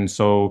 And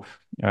so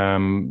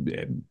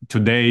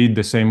today,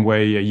 the same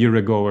way a year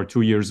ago or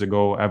 2 years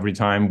ago, every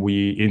time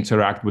we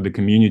interact with the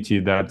community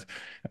that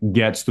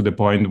gets to the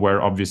point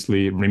where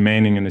obviously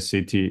remaining in the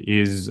city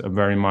is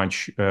very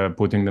much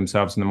putting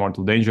themselves in a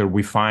mortal danger,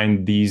 we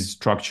find these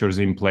structures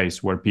in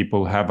place where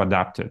people have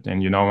adapted.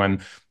 And, you know,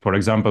 and for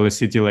example, a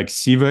city like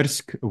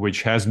Siversk,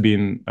 which has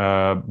been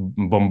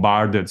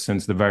bombarded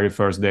since the very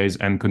first days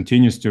and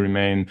continues to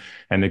remain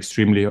an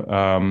extremely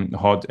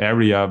hot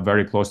area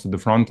very close to the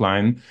front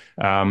line,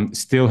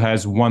 still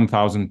has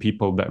 1,000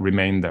 people that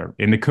remain there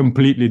in a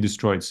completely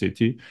destroyed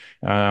city.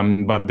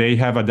 But they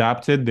have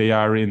adapted. They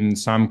are in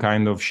some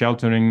kind of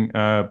sheltering,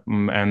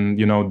 and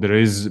you know, there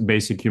is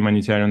basic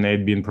humanitarian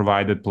aid being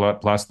provided.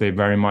 Plus, they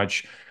very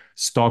much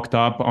stocked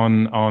up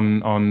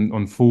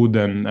on food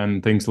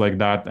and things like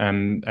that.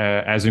 And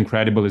as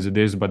incredible as it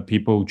is, but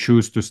people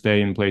choose to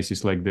stay in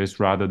places like this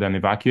rather than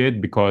evacuate,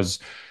 because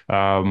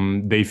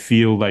they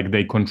feel like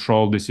they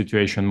control the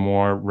situation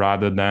more,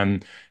 rather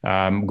than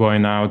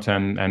going out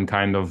and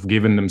kind of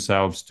giving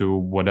themselves to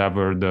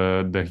whatever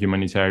the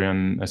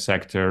humanitarian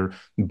sector,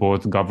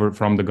 both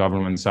from the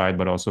government side,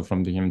 but also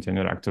from the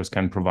humanitarian actors,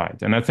 can provide.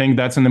 And I think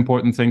that's an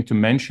important thing to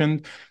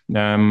mention.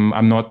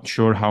 I'm not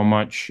sure how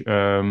much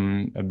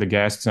the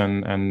guests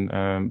and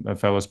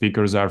fellow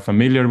speakers are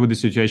familiar with the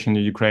situation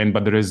in Ukraine,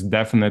 but there is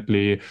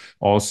definitely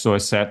also a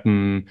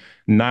certain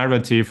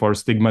narrative or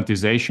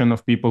stigmatization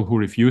of people who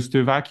refuse to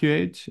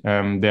evacuate.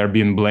 They're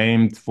being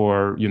blamed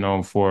for, you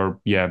know,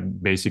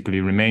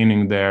 basically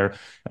remaining there.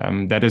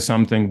 That is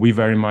something we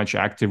very much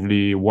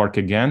actively work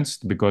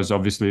against, because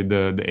obviously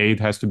the aid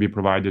has to be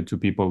provided to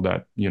people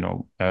that, you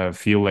know,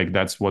 feel like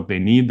that's what they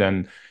need.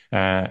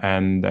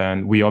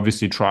 And we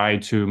obviously try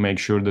to make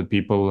sure that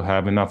people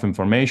have enough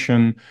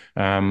information,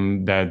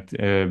 that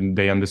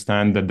they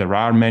understand that there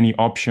are many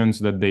options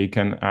that they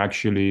can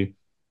actually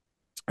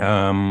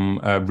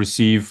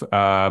receive,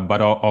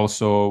 but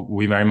also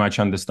we very much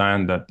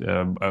understand that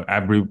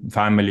every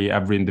family,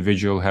 every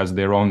individual has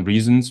their own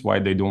reasons why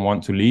they don't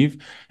want to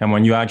leave. And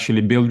when you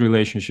actually build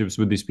relationships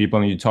with these people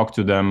and you talk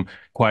to them,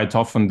 quite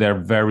often they're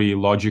very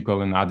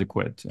logical and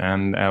adequate.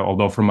 And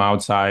although from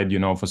outside, you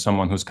know, for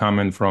someone who's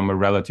coming from a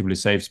relatively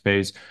safe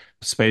space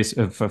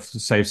of a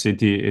safe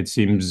city, it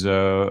seems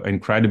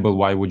incredible.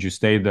 Why would you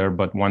stay there?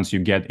 But once you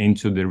get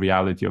into the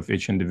reality of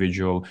each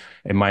individual,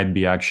 it might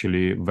be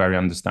actually very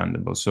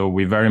understandable. So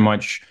we very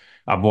much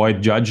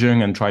avoid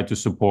judging and try to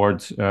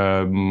support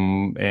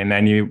in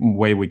any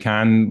way we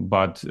can,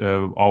 but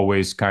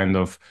always kind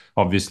of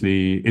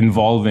obviously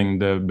involving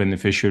the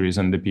beneficiaries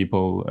and the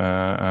people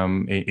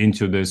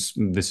into this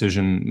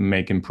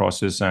decision-making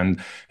process.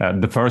 And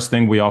the first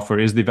thing we offer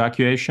is the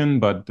evacuation,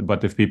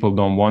 but if people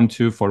don't want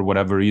to, for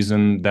whatever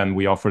reason, then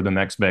we offer the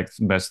next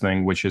best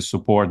thing, which is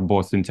support,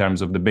 both in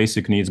terms of the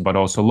basic needs, but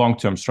also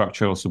long-term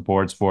structural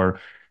supports for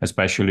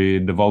especially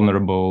the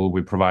vulnerable.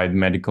 We provide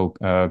medical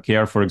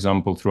care, for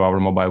example, through our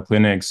mobile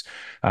clinics,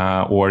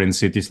 or in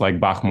cities like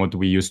Bakhmut,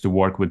 we used to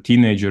work with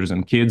teenagers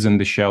and kids in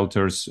the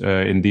shelters,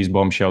 in these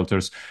bomb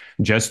shelters,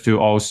 just to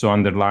also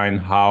underline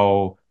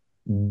how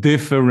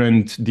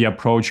different the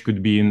approach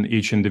could be in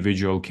each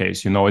individual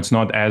case. It's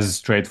not as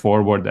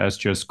straightforward as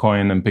just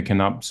going and picking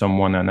up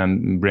someone and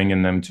then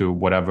bringing them to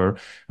whatever,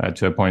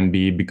 to a point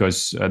B,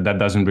 because that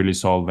doesn't really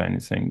solve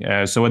anything.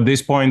 So at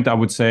this point, I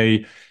would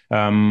say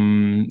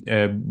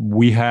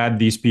we had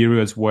these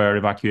periods where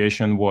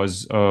evacuation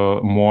was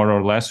more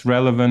or less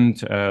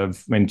relevant.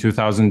 In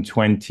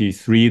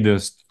 2023,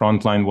 the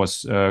front line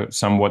was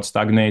somewhat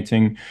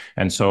stagnating,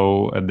 and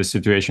so the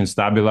situation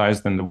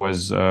stabilized, and there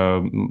was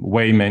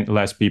way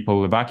less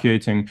people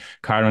evacuating.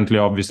 Currently,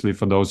 obviously,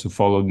 for those who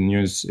follow the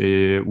news,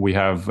 we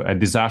have a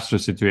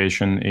disastrous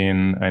situation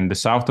in the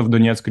south of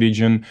Donetsk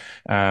region.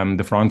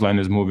 The front line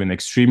is moving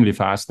extremely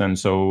fast, and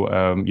so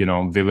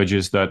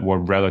villages that were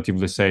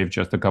relatively safe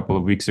just a couple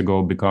of weeks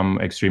ago become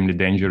extremely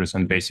dangerous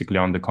and basically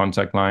on the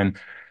contact line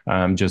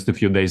just a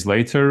few days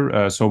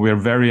later. So we're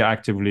very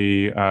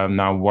actively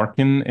now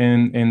working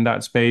in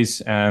that space,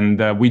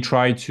 and we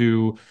try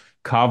to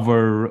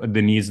cover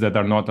the needs that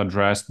are not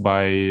addressed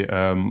by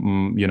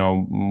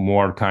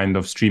more kind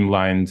of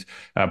streamlined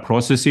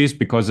processes,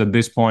 because at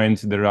this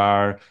point there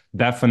are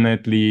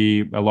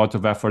definitely a lot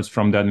of efforts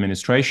from the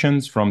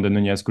administrations, from the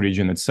Donetsk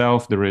region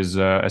itself. There is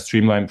a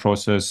streamlined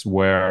process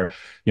where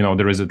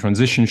there is a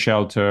transition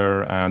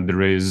shelter, and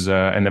there is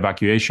an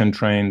evacuation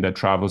train that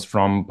travels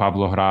from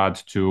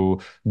Pavlograd to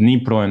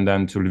Dnipro and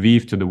then to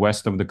Lviv, to the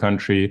west of the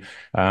country.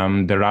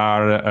 There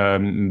are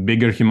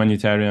bigger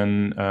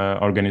humanitarian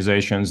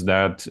organizations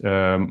that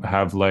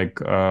have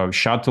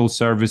shuttle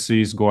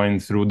services going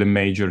through the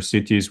major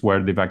cities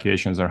where the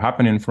evacuations are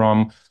happening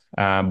from.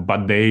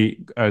 But they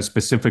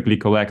specifically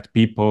collect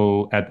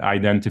people at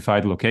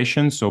identified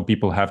locations. So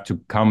people have to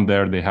come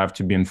there. They have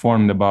to be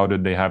informed about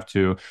it. They have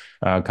to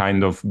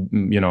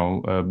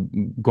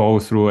go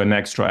through an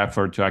extra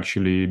effort to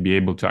actually be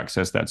able to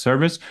access that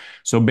service.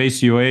 So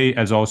Base UA,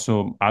 as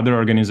also other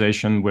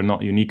organizations, we're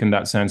not unique in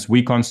that sense.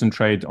 We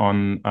concentrate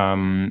on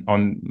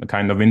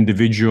kind of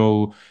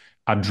individual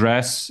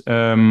address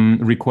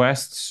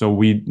requests. So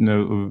we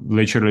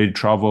literally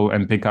travel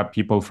and pick up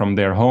people from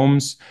their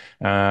homes,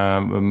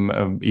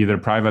 either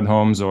private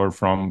homes or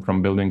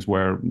from buildings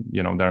where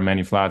there are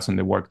many flats and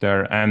they work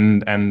there.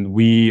 And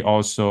we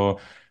also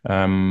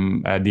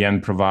at the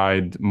end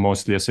provide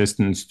mostly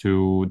assistance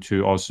to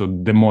also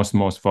the most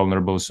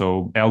vulnerable,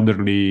 so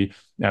elderly,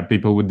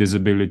 people with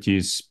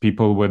disabilities,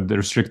 people with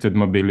restricted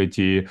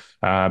mobility,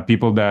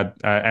 people that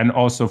and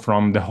also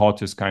from the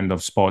hottest kind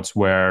of spots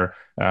where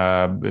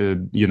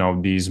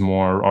these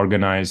more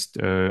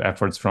organized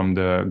efforts from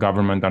the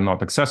government are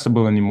not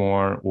accessible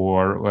anymore,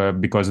 or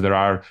because there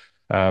are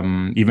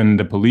even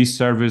the police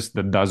service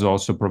that does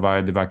also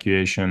provide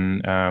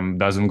evacuation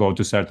doesn't go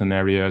to certain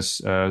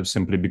areas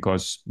simply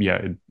because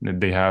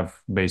they have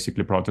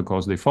basically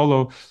protocols they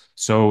follow.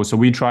 So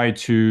we try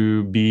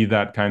to be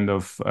that kind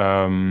of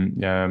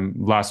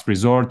last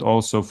resort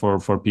also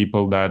for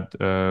people that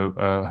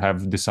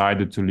have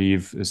decided to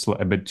leave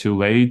a bit too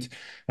late.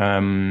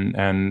 And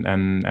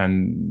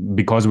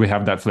because we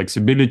have that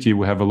flexibility,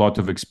 we have a lot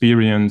of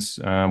experience.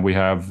 We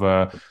have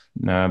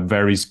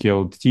very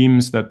skilled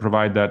teams that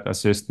provide that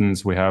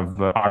assistance. We have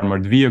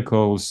armored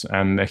vehicles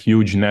and a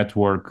huge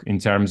network in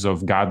terms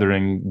of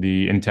gathering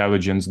the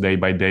intelligence day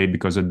by day,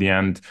 because at the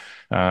end,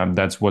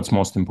 that's what's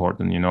most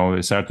important.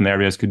 Certain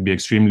areas could be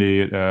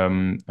extremely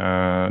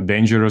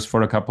dangerous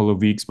for a couple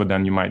of weeks, but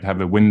then you might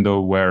have a window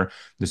where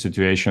the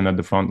situation at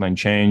the front line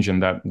change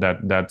and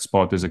that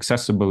spot is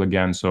accessible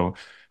again. So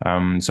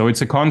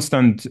it's a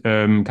constant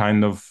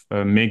kind of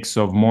mix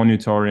of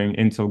monitoring,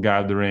 intel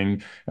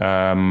gathering,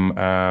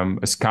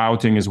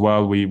 scouting as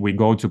well. We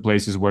go to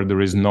places where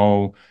there is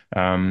no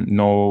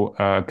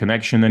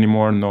connection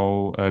anymore,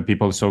 no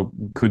people so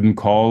couldn't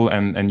call,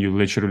 and you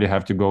literally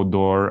have to go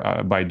door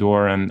by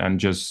door and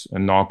just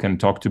knock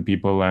and talk to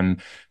people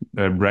and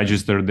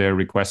register their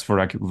request for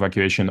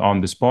evacuation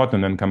on the spot,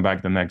 and then come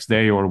back the next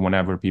day or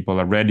whenever people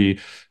are ready.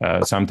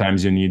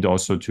 Sometimes you need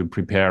also to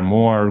prepare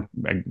more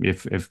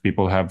if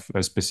people have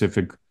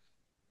specific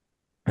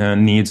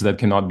needs that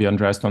cannot be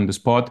addressed on the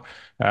spot.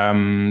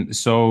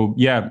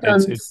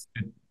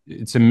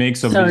 It's a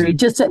mix of. Sorry,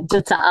 just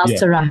to ask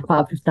to wrap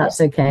up, if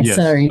that's okay. Yes.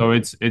 Sorry. So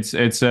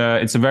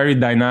it's a very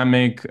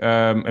dynamic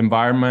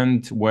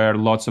environment where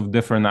lots of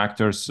different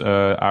actors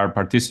are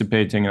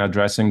participating and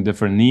addressing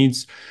different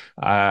needs.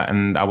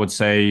 And I would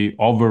say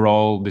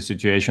overall the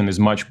situation is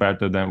much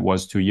better than it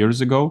was 2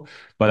 years ago.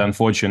 But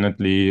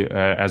unfortunately,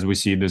 as we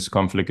see, this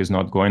conflict is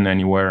not going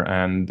anywhere,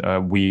 and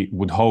we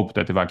would hope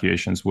that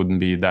evacuations wouldn't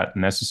be that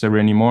necessary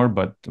anymore.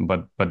 But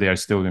they are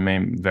still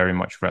remain very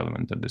much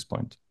relevant at this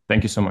point.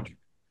 Thank you so much.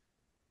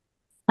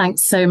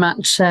 Thanks so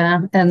much.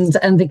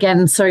 And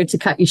again, sorry to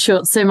cut you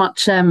short. So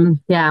much,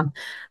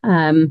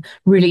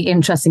 really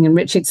interesting and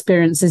rich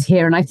experiences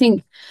here. And I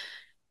think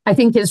I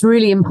think it's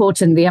really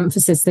important the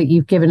emphasis that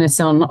you've given us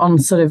on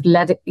sort of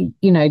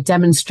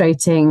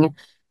demonstrating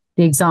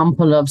the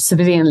example of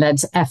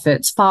civilian-led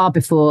efforts far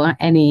before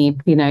any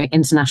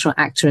international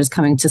actor is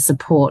coming to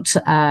support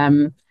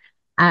and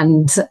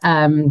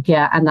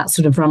that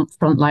sort of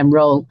frontline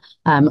role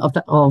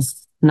of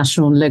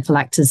national and local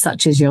actors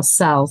such as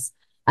yourselves.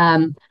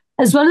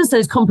 As well as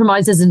those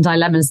compromises and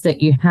dilemmas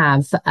that you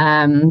have,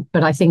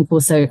 but I think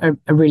also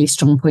a really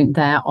strong point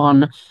there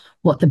on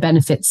what the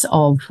benefits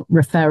of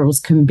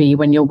referrals can be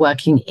when you're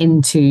working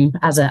into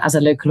as a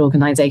local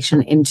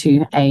organization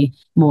into a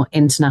more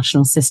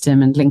international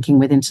system and linking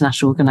with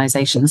international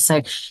organizations.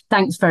 So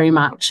thanks very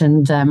much.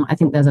 And I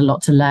think there's a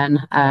lot to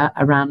learn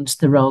around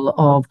the role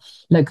of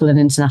local and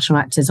international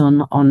actors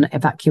on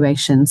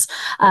evacuations.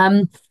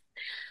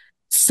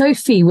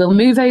 Sophie, we'll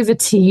move over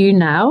to you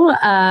now.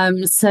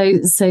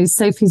 So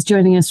Sophie's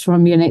joining us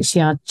from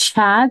UNHCR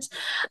Chad.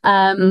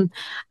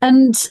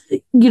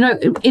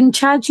 In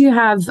Chad, you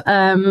have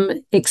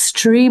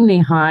extremely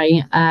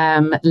high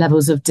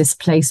levels of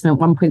displacement,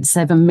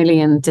 1.7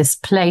 million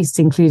displaced,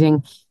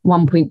 including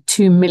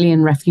 1.2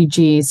 million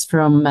refugees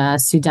from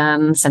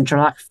Sudan,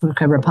 Central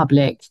African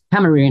Republic,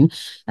 Cameroon,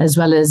 as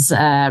well as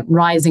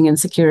rising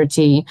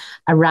insecurity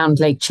around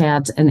Lake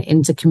Chad and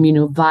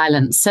intercommunal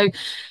violence. So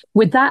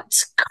with that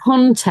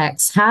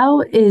context, how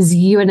is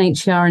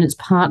UNHCR and its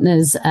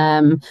partners,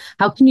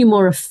 how can you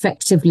more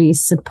effectively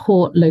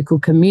support local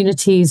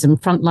communities and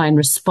frontline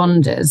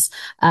responders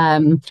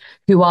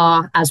who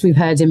are, as we've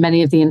heard in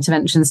many of the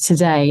interventions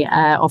today,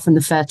 often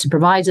the first to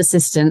provide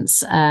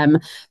assistance,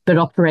 but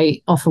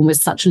operate often with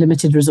such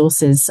limited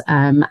resources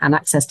and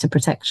access to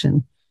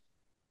protection?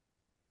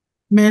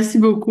 Merci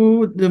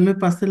beaucoup de me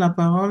passer la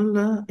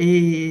parole.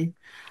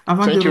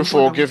 Thank you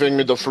for giving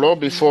me the floor.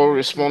 Before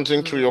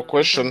responding to your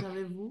question,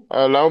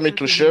 allow me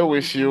to share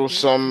with you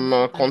some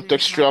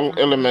contextual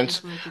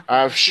elements.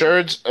 I've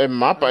shared a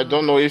map. I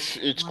don't know if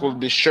it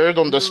could be shared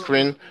on the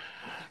screen.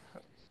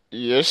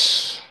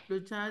 Yes.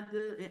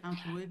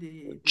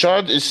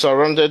 Chad is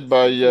surrounded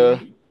by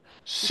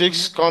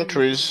 6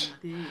 countries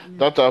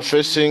that are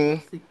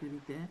facing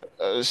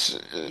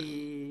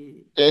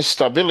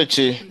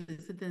instability,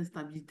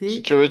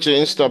 security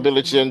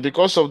instability, and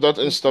because of that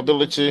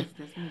instability,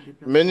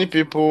 many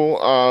people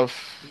are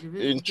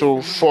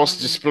into forced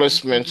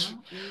displacement.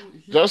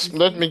 Just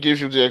let me give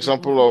you the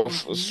example of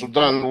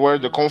Sudan, where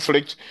the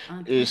conflict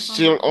is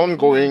still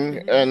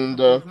ongoing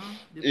and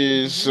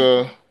is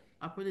still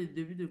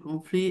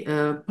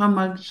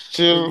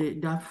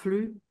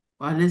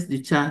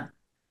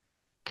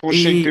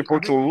pushing people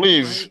to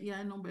leave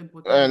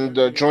and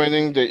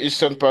joining the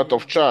eastern part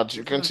of Chad.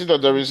 You can see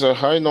that there is a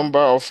high number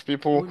of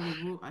people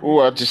who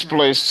are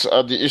displaced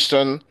at the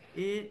eastern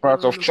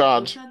part of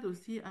Chad.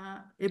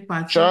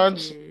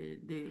 Chad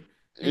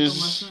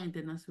is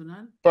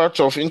part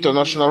of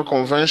international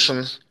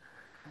conventions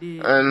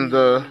and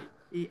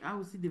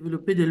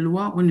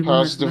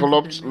has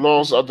developed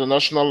laws at the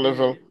national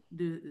level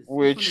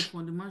which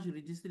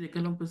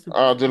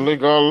are the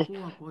legal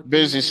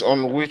basis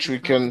on which we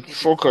can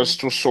focus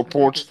to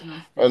support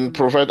and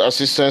provide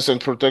assistance and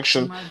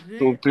protection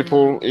to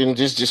people in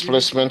this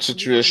displacement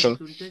situation.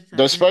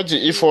 Despite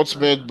the efforts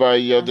made by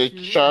the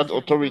Chad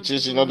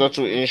authorities in order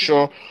to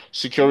ensure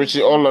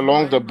security all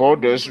along the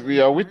borders,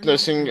 we are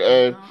witnessing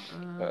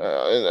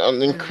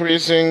an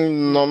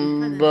increasing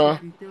number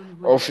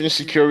of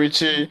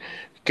insecurity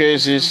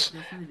cases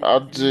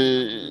at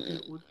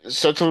the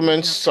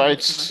settlement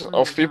sites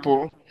of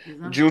people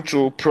due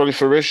to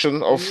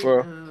proliferation of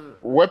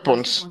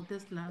weapons.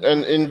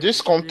 And in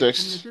this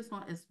context,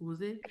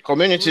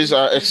 communities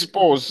are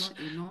exposed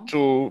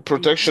to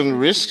protection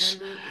risks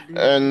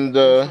and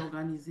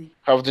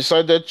have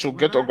decided to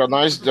get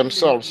organized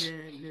themselves.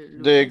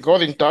 They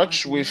got in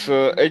touch with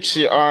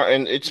HCR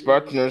and its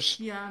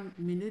partners,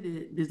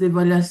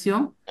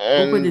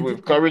 and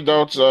we've carried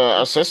out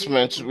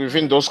assessments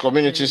within those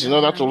communities in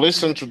order to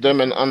listen to them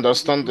and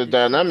understand the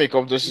dynamic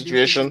of the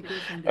situation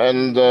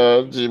and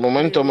the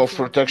momentum of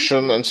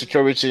protection and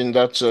security in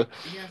that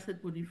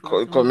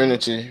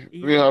community.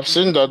 We have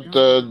seen that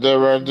there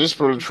were this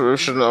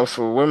proliferation of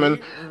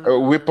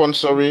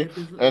weapons,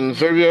 and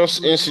various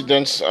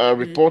incidents are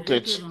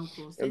reported.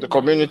 And the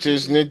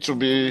communities need to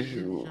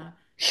be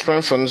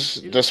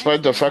strengthens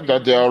despite the fact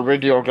that they are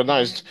already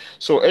organized.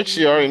 So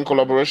HCR, in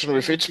collaboration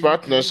with its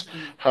partners,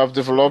 have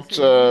developed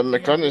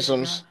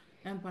mechanisms,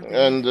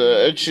 and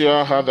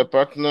HCR had a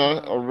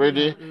partner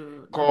already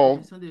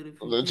called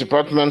the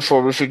Department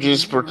for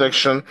Refugees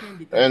Protection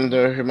and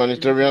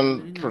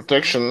Humanitarian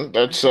Protection.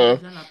 That's a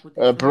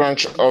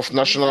branch of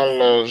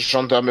National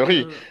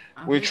Gendarmerie,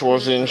 which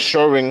was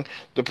ensuring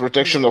the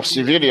protection of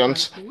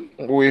civilians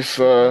with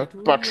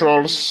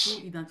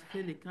patrols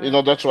in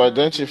order to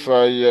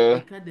identify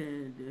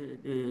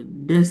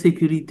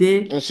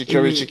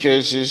insecurity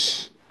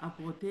cases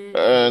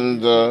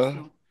and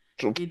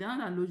to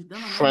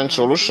find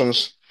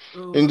solutions.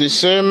 In the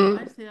same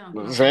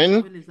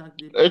vein,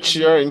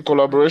 HCR, in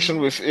collaboration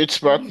with its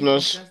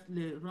partners,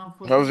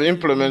 have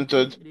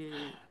implemented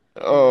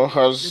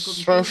has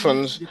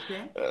strengthened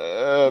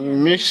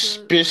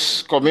mixed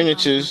peace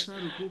communities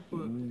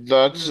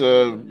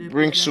that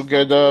brings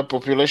together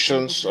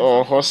populations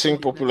or hosting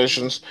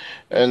populations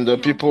and the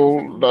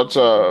people that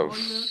are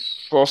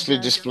forcibly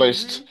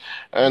displaced.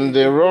 And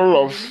the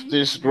role of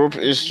this group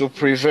is to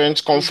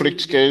prevent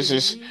conflict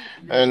cases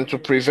and to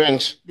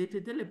prevent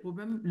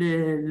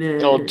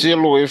or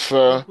deal with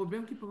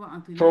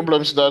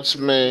problems that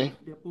may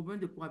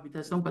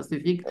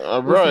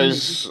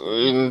arise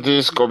in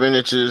these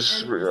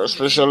communities,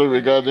 especially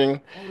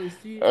regarding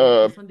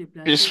uh,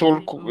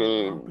 peaceful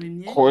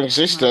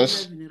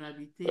coexistence.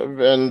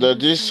 And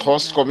these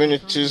host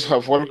communities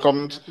have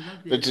welcomed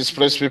the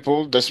displaced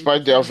people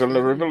despite their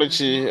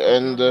vulnerability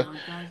and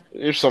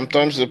if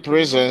sometimes the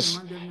presence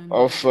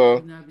of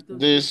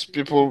these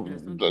people,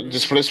 the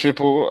displaced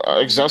people,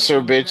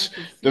 exacerbates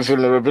the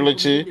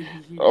vulnerability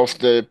of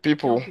the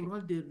people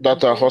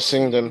that are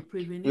hosting them.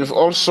 We've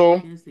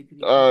also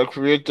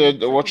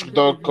created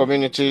watchdog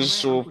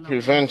communities to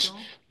prevent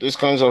these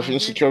kinds of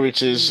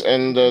insecurities,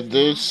 and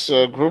this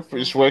group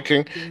is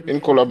working in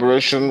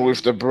collaboration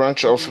with the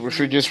branch of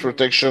Refugees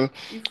Protection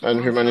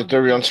and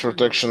Humanitarian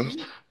Protection.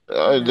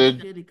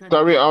 They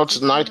carry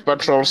out night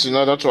patrols in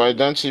order to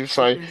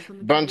identify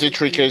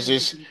banditry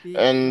cases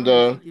and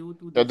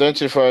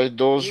identify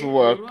those who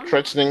are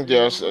threatening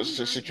their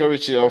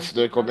security of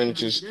the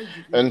communities.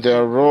 And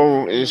their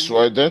role is to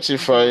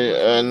identify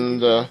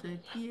and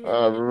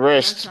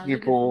arrest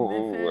people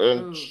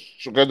and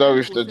together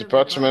with the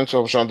Department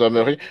of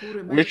Gendarmerie,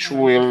 which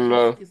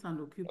will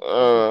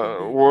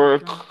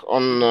work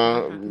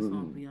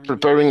on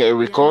preparing a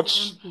report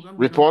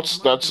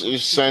that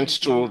is sent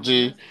to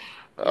the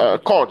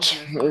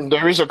court.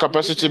 There is a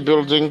capacity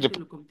building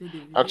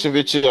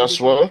activity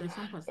as well,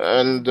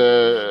 and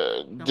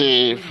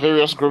the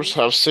various groups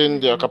have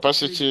seen their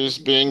capacities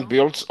being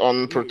built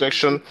on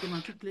protection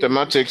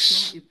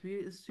thematics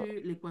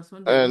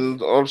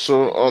and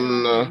also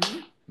on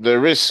the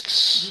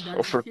risks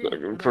of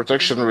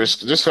protection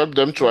risk. This helped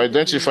them to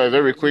identify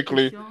very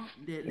quickly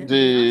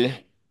the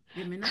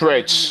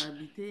threats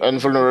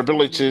and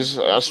vulnerabilities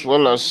as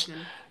well as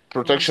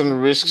protection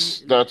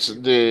risks that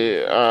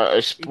they are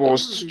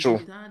exposed to.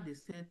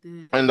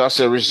 And as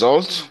a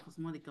result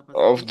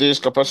of this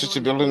capacity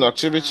building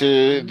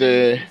activity,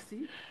 they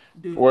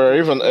were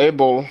even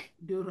able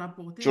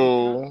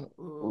to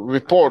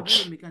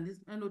report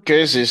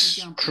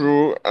cases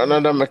through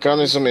another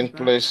mechanism in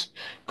place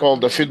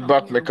called the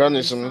feedback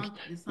mechanism.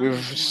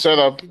 We've set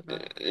up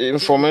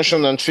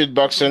information and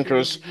feedback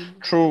centers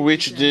through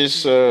which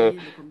these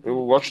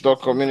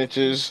watchdog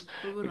communities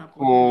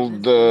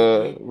could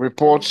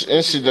report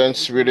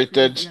incidents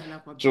related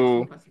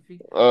to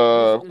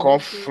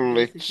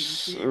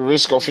conflicts,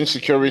 risk of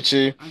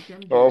insecurity,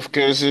 of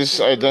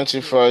cases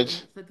identified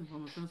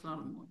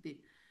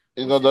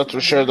in order to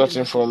share that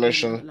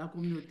information.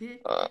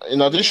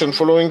 In addition,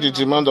 following the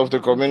demand of the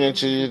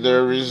community,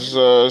 there is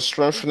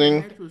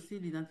strengthening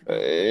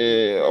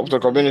of the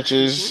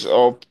communities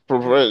or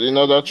provide in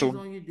order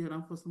to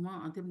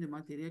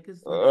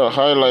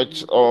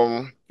highlight.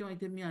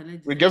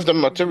 We give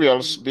them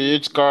materials, be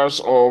it cars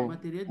or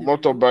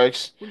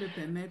motorbikes,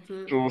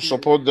 to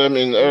support them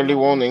in early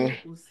warning,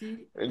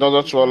 in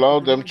order to allow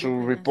them to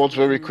report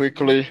very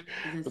quickly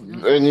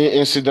any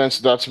incidents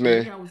that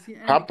may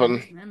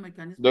happen.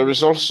 There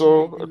is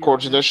also a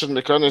coordination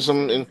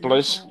mechanism in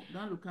place,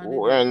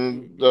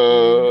 and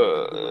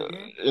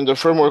in the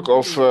framework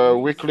of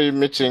weekly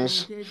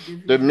meetings,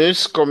 the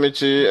MIS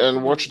committee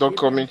and watchdog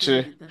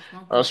committee,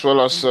 as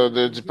well as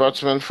the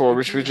Department for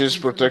Refugees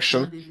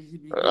Protection,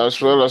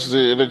 as well as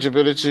the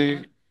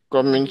eligibility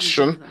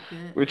commission,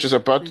 which is a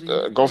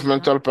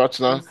governmental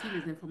partner,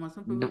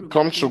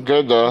 come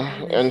together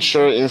and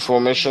share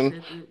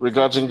information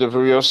regarding the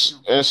various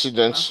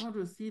incidents.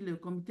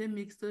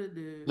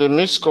 The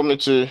MIS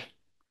committee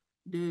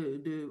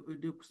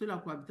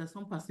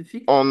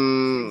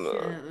on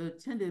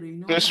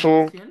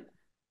peaceful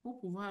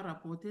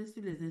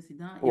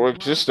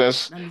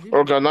coexistence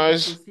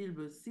organize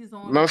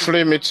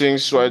monthly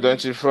meetings to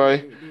identify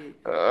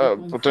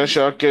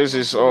potential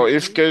cases, or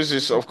if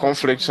cases of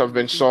conflicts have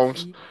been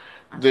solved,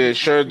 they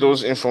share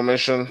those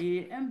information.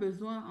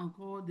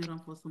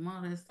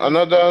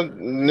 Another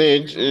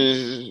need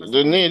is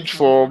the need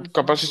for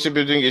capacity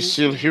building is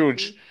still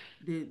huge.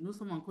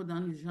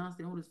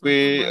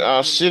 We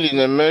are still in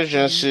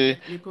emergency.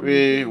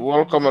 We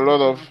welcome a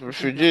lot of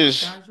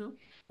refugees,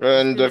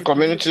 and the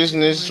communities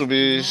needs to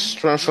be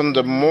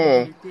strengthened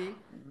more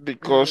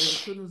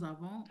because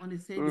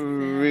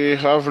we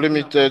have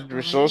limited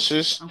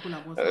resources,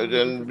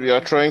 and we are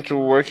trying to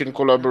work in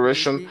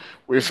collaboration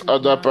with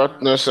other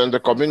partners and the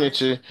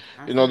community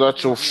in order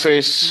to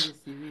face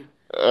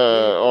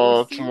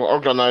or to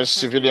organize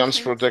civilians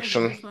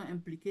protection.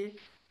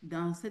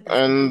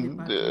 And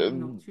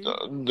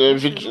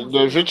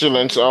the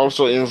vigilance are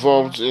also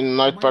involved in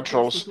night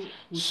patrols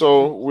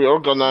So we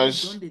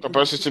organize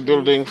capacity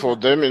building for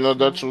them in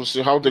order to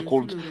see how they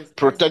could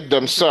protect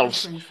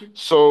themselves.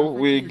 So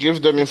we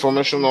give them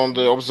information on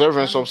the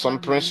observance of some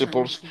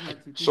principles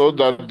so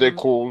that they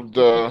could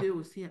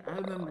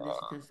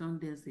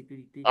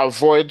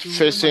avoid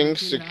facing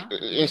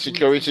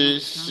insecurity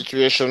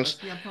situations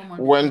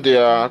when they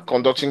are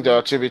conducting their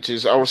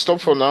activities. I will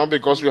stop for now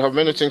because we have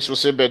many things to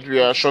say, but we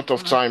are short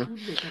of time.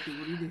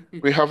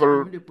 We have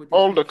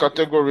all the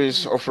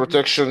categories of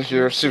protection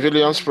here.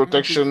 Civilians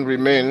protection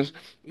remains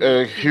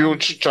a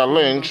huge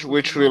challenge,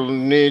 which will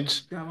need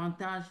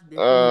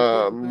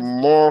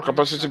more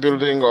capacity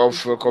building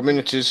of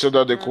communities so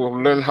that they could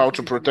learn how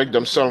to protect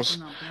themselves.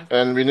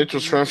 And we need to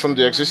strengthen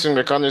the existing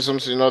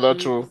mechanisms in order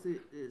to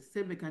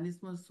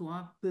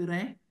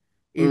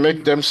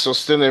make them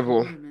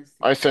sustainable.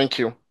 I thank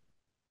you.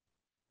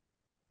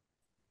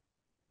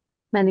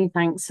 Many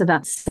thanks for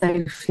that,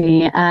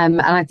 Sophie.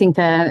 And I think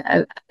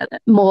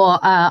more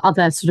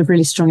other sort of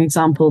really strong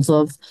examples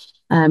of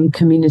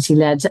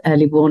community-led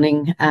early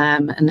warning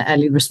and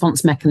early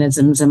response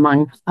mechanisms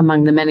among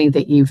the many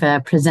that you've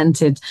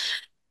presented.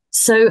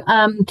 So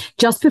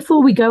just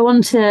before we go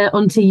on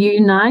to you,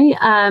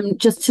 Nai,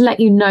 just to let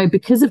you know,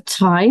 because of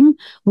time,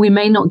 we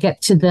may not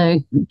get to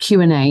the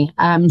Q&A.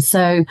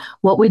 So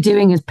what we're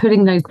doing is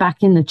putting those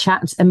back in the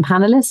chat, and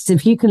panelists,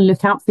 if you can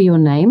look out for your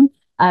name,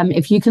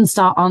 if you can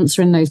start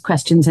answering those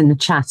questions in the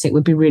chat, it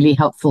would be really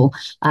helpful.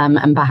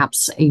 And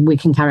perhaps we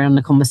can carry on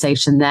the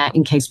conversation there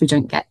in case we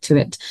don't get to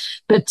it.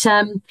 But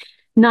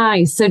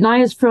Nai, so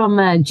Nai is from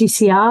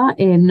GCR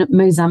in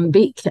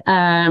Mozambique,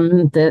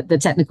 the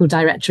technical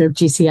director of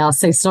GCR.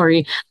 So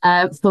sorry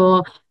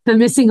for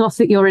missing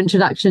off at your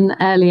introduction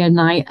earlier,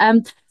 Nai.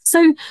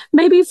 So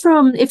maybe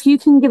if you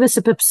can give us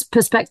a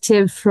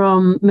perspective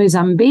from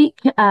Mozambique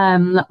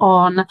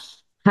on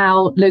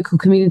how local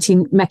community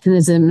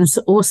mechanisms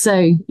also,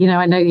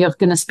 I know you're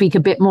going to speak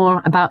a bit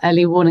more about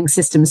early warning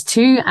systems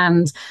too,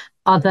 and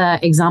other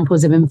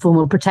examples of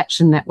informal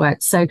protection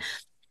networks. So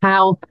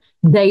how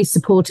they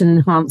support and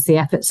enhance the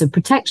efforts of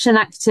protection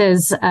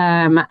actors,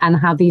 and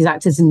how these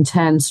actors in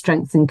turn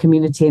strengthen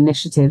community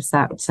initiatives,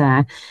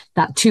 that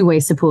two-way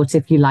support,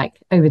 if you like.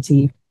 Over to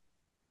you.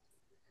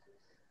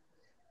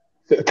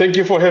 Thank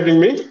you for having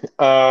me.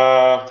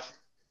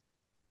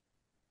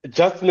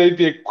 Just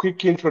maybe a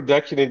quick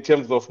introduction in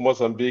terms of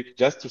Mozambique,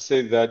 just to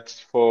say that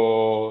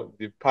for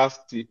the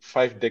past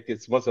 5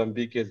 decades,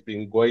 Mozambique has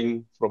been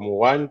going from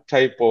one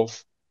type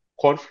of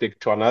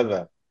conflict to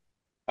another.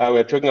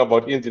 We're talking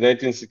about in the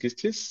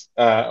 1960s,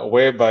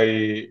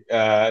 whereby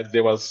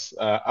there was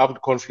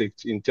armed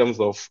conflict in terms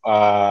of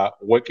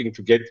working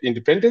to get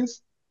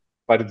independence.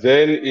 But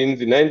then in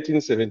the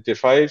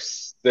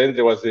 1975s, then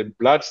there was a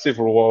blood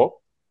civil war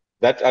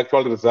that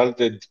actually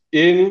resulted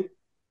in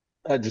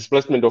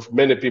displacement of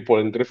many people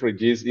and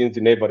refugees in the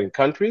neighboring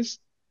countries.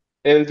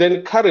 And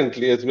then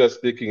currently, as we are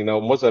speaking now,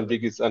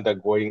 Mozambique is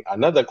undergoing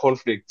another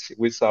conflict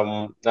with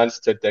some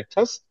non-state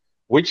actors,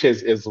 which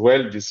has as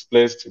well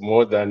displaced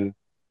more than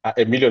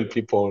 1 million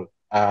people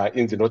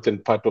in the northern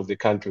part of the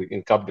country,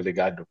 in Cabo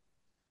Delgado.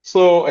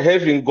 So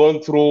having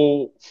gone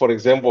through, for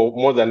example,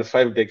 more than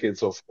 5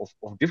 decades of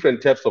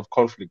different types of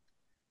conflict,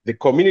 the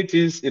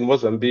communities in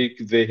Mozambique,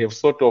 they have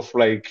sort of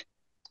like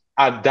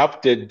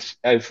adapted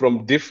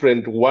from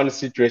one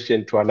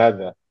situation to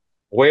another,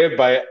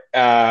 whereby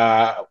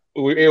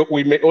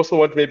we may also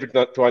want maybe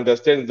to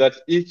understand that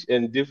each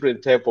and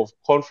different type of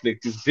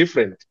conflict is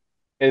different.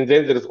 And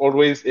then there is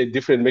always a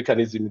different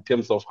mechanism in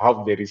terms of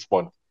how they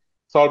respond.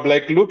 So I'll be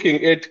like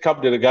looking at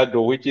Cabo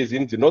Delgado, which is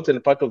in the northern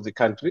part of the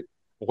country,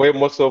 where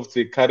most of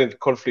the current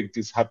conflict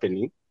is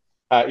happening,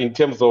 in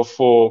terms of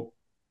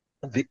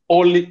the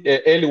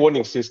early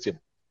warning system.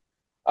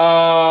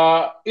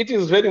 It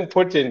is very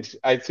important,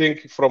 I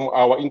think, from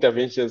our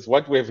interventions.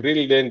 What we have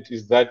really learned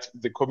is that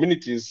the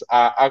communities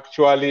are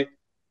actually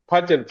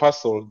part and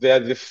parcel. They are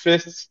the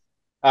first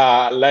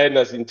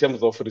liners in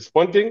terms of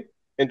responding,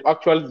 and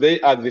actually they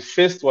are the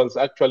first ones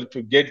actually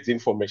to get the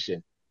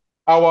information.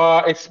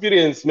 Our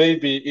experience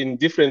maybe in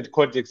different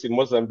contexts in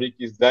Mozambique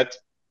is that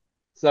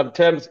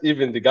sometimes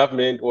even the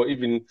government or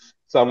even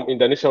some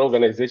international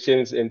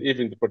organizations and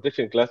even the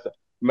protection cluster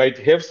might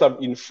have some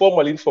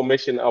informal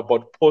information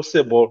about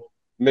possible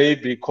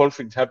maybe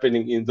conflict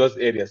happening in those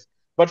areas.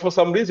 But for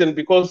some reason,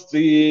 because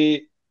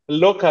the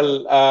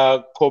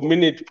local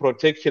community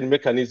protection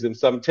mechanism,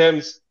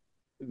 sometimes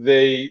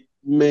they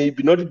may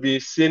not be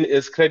seen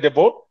as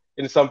credible,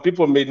 and some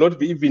people may not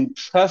be even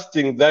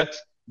trusting that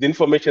the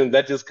information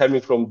that is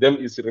coming from them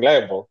is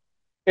reliable.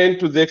 And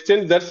to the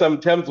extent that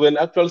sometimes when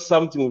actually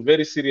something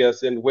very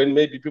serious and when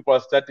maybe people are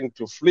starting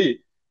to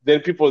flee,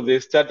 then they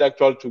start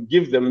actually to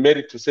give them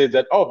merit to say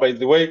that, oh, by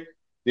the way,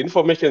 the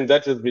information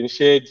that has been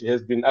shared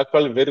has been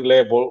actually very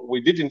reliable.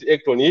 We didn't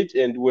act on it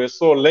and we're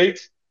so late,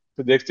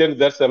 to the extent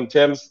that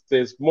sometimes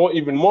there's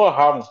even more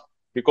harm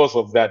because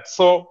of that.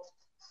 So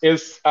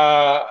as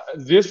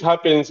this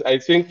happens, I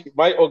think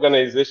my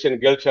organization,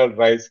 Girl Child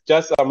Rights,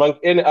 just among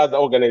any other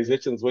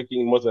organizations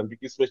working in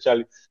Mozambique,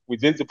 especially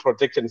within the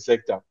protection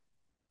sector,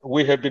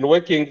 we have been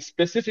working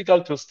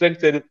specifically to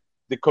strengthen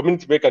the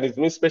community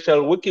mechanism,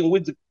 especially working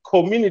with the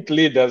community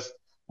leaders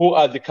who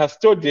are the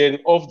custodian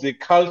of the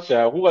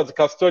culture, who are the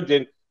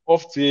custodian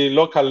of the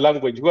local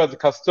language, who are the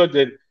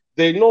custodian.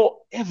 They know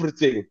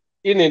everything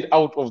in and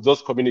out of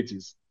those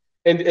communities.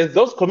 And as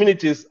those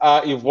communities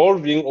are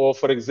evolving, or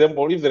for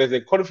example, if there is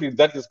a conflict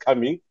that is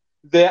coming,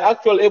 they're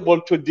actually able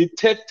to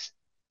detect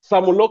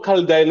some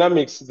local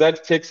dynamics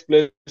that takes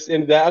place,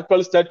 and they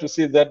actually start to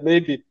see that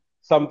maybe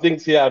some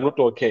things here are not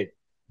okay.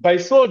 By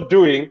so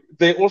doing,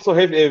 they also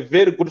have a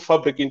very good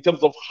fabric in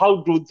terms of how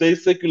do they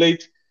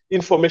circulate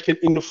information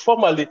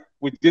informally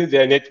within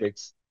their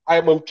networks.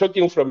 I'm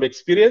talking from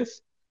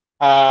experience.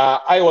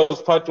 I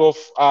was part of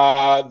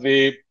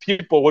the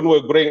people when we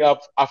were growing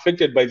up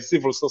affected by the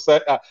civil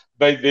society,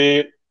 by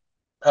the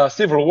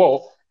civil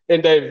war.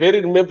 And I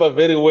remember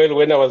very well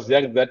when I was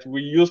young that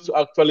we used to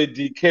actually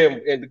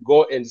decamp and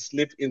go and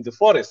sleep in the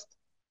forest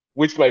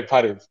with my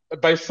parents.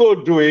 By so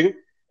doing,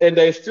 and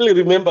I still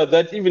remember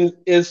that even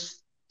as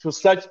to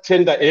such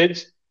tender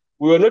age,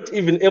 we were not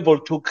even able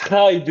to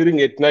cry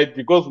during at night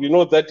because we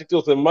know that it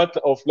was a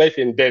matter of life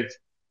and death.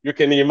 You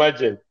can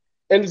imagine.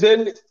 And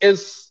then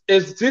as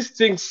these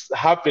things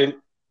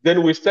happen,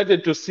 then we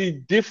started to see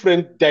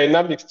different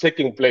dynamics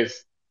taking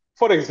place.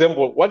 For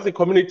example, what the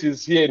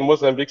communities here in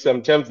Mozambique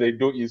sometimes they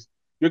do is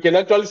you can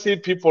actually see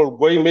people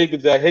going, maybe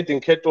they're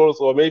heading kettles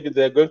or maybe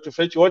they're going to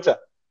fetch water,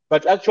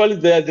 but actually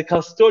they are the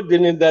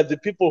custodian and they're the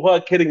people who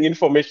are carrying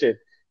information,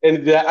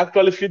 and they are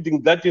actually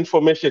feeding that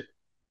information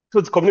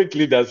to the community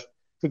leaders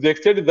to the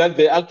extent that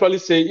they actually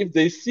say if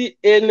they see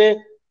any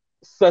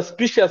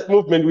suspicious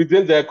movement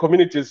within their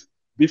communities,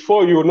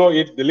 before you know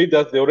it, the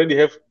leaders, they already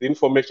have the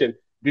information.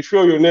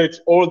 Before you know it,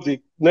 all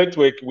the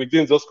network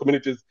within those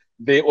communities,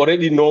 they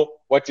already know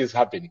what is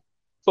happening.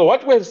 So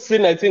what we've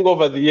seen, I think,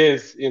 over the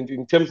years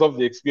in terms of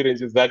the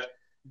experience is that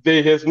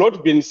there has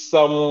not been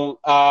some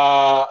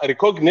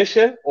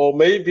recognition or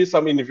maybe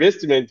some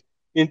investment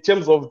in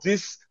terms of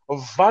this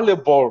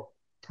valuable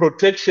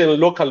protection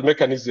local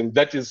mechanism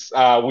that is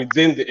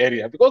within the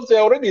area, because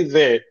they're already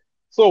there.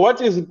 So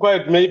what is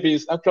required maybe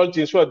is actually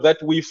to ensure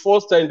that we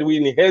foster and we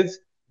enhance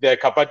their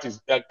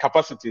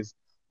capacities.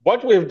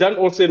 What we've done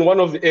also in one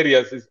of the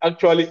areas is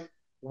actually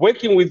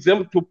working with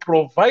them to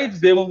provide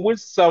them with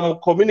some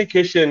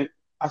communication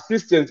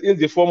assistance in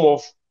the form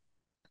of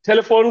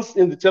telephones,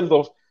 in the terms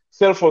of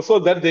cell phones, so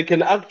that they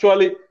can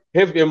actually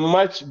have a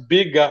much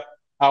bigger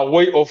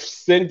way of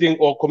sending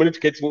or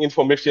communicating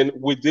information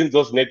within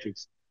those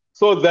networks.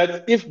 So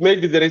that if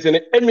maybe there is an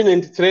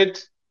imminent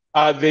threat,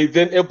 they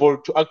then able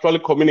to actually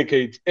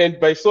communicate. And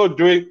by so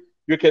doing,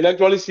 you can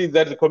actually see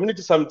that the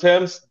community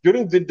sometimes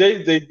during the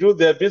day, they do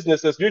their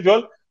business as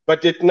usual,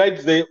 but at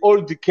night they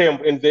all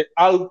decamp and they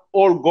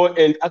all go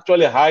and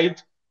actually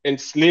hide and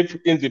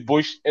sleep in the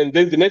bush. And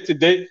then the next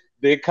day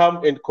they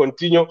come and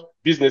continue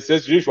business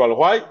as usual.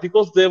 Why?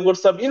 Because they've got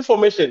some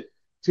information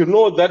to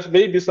know that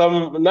maybe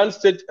some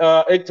non-state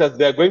actors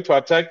they are going to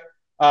attack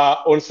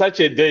on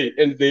such a day,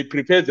 and they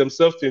prepare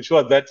themselves to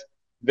ensure that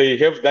they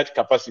have that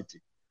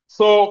capacity.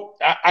 So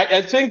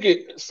I think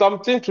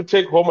something to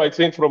take home, I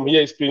think, from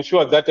here is to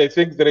ensure that I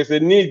think there is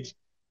a need,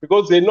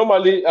 because they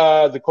normally,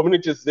 the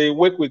communities, they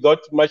work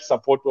without much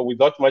support or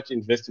without much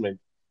investment.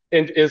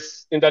 And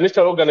as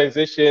international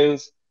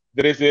organizations,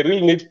 there is a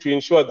real need to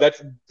ensure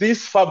that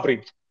this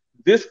fabric,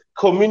 this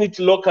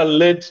community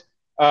local-led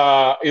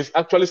is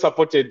actually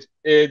supported.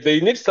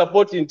 They need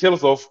support in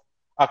terms of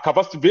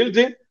capacity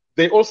building.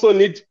 They also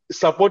need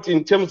support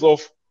in terms of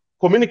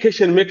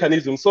communication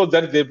mechanisms so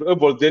that they're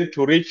able then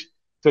to reach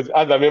to the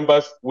other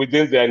members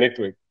within their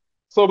network.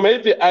 So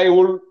maybe I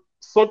will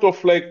sort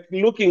of like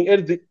looking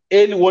at the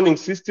early warning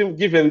system,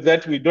 given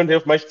that we don't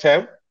have much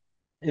time.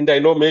 And I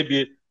know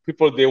maybe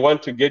people, they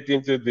want to get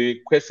into the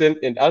question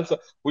and answer,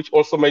 which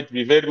also might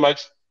be very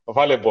much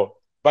valuable.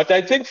 But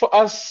I think for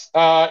us,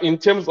 in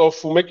terms of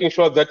making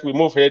sure that we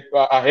move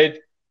ahead,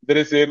 there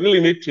is a really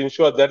need to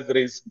ensure that there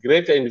is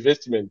greater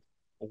investment,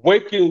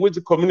 working with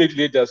the community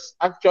leaders,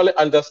 actually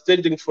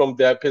understanding from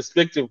their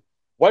perspective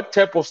what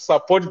type of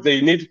support they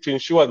need to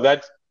ensure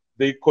that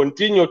they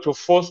continue to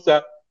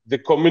foster the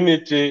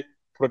community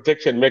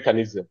protection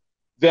mechanism.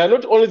 They are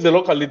not only the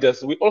local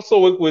leaders, we also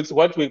work with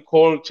what we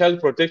call child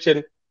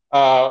protection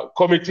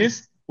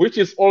committees, which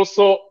is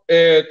also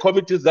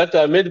committees that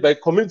are made by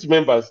community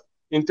members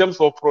in terms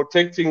of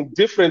protecting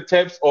different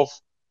types of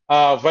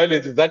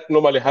violence that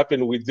normally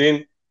happen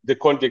within the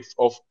context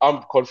of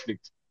armed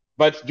conflict.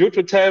 But due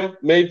to time,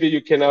 maybe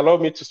you can allow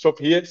me to stop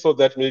here so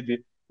that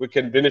maybe we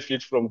can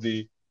benefit from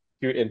the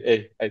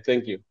Q&A. I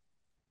thank you.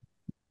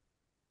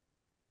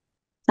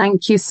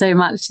 Thank you so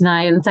much,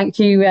 Nai, and thank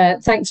you.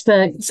 Thanks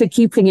for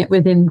keeping it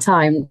within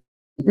time.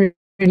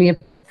 Really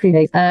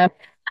appreciate it.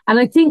 And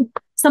I think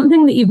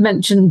something that you've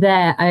mentioned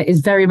there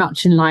is very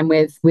much in line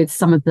with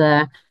some of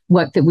the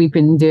work that we've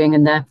been doing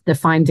and the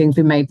findings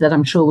we made that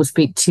I'm sure will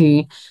speak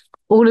to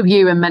all of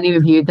you and many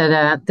of you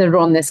that are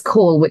on this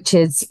call, which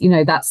is, you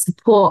know, that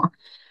support,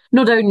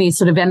 not only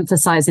sort of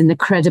emphasizing the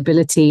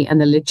credibility and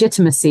the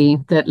legitimacy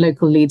that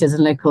local leaders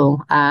and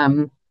local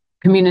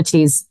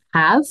communities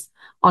have,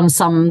 on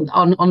some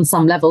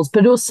levels,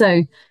 but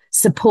also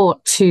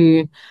support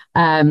to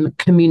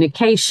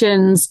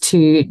communications,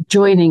 to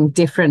joining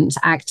different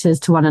actors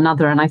to one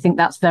another. And I think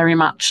that's very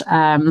much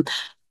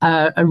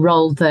a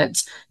role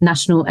that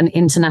national and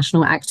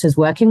international actors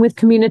working with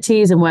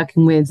communities and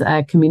working with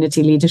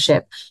community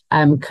leadership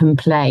can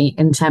play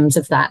in terms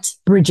of that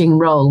bridging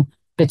role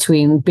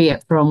between, be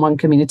it from one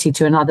community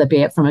to another,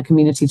 be it from a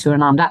community to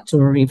an armed actor,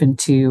 or even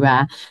to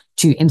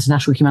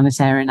international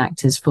humanitarian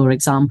actors, for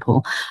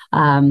example.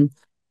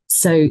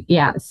 So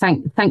yeah,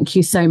 thank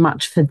you so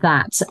much for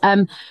that.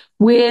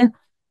 We're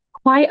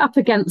quite up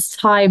against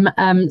time,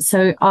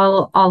 so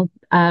I'll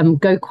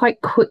go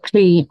quite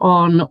quickly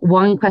on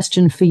one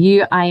question for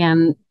you,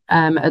 Ayan,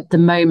 at the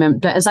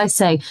moment. But as I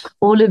say,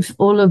 all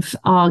of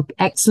our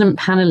excellent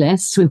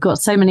panelists, we've got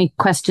so many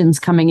questions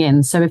coming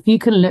in. So if you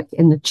can look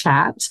in the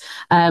chat,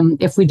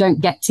 if we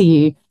don't get to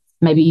you,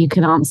 maybe you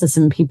can answer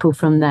some people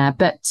from there.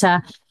 But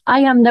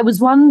Ayan, there was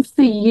one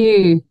for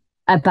you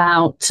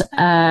about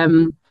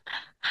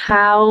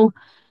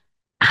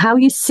how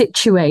you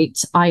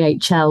situate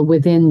IHL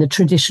within the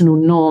traditional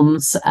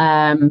norms,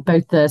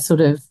 both the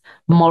sort of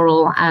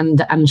moral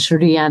and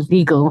Sharia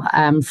legal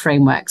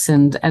frameworks,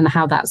 and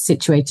how that's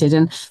situated.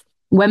 And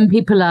when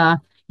people are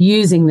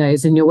using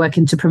those and you're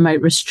working to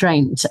promote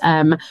restraint,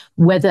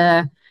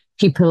 whether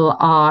people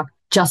are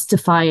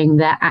justifying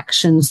their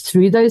actions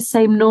through those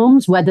same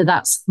norms, whether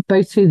that's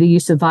both through the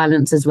use of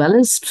violence as well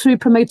as through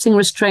promoting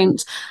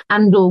restraint,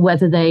 and or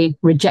whether they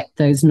reject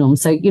those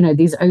norms. So,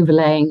 these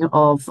overlaying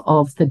of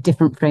the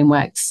different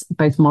frameworks,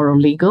 both moral,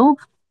 legal,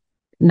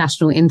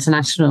 national,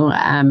 international,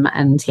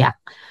 and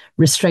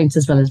restraint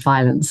as well as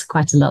violence,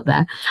 quite a lot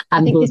there.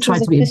 And we'll try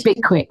to be a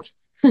bit quick.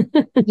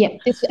 Yeah,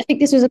 I think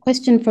this was a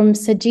question from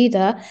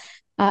Sajida.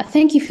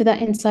 Thank you for that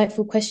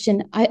insightful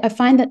question. I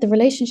find that the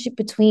relationship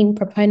between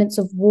proponents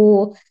of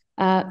war,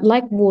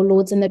 like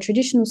warlords, and the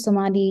traditional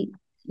Somali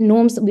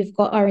norms that we've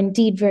got are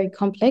indeed very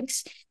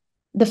complex.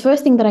 The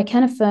first thing that I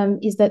can affirm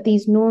is that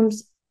these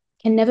norms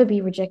can never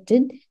be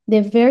rejected.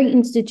 They're very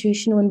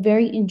institutional and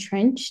very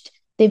entrenched.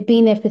 They've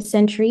been there for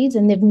centuries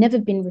and they've never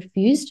been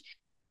refused.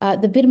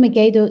 The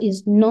Birmagedo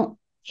is not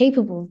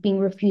capable of being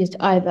refused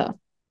either.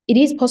 It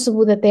is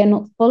possible that they are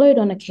not followed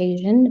on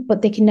occasion,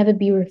 but they can never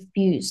be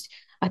refused.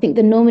 I think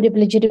the normative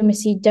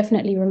legitimacy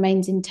definitely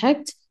remains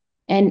intact.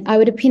 And I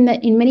would opine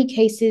that in many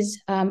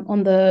cases,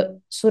 on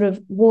the sort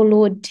of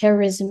warlord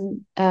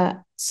terrorism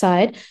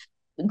side,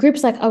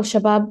 groups like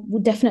Al-Shabaab will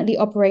definitely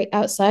operate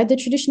outside the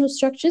traditional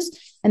structures,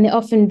 and they're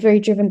often very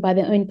driven by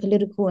their own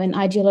political and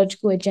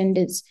ideological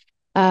agendas.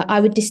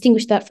 I would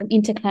distinguish that from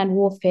interclan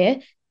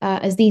warfare,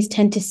 as these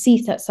tend to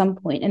cease at some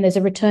point, and there's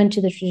a return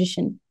to the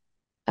tradition.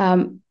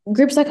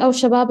 Groups like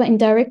Al-Shabaab are in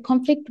direct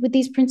conflict with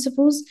these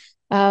principles,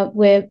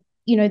 where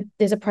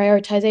there's a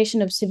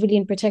prioritization of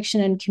civilian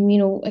protection and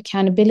communal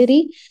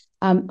accountability.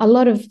 A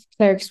lot of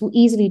clerics will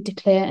easily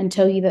declare and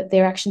tell you that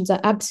their actions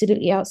are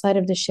absolutely outside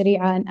of the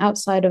Sharia and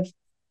outside of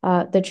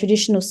the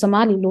traditional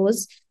Somali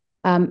laws.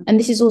 And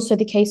this is also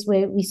the case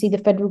where we see the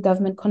federal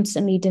government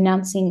constantly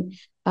denouncing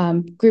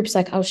groups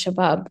like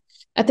Al-Shabaab.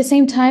 At the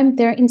same time,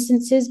 there are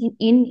instances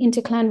in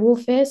interclan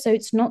warfare, so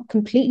it's not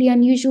completely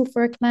unusual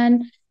for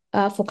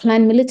for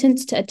clan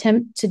militants to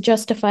attempt to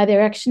justify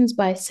their actions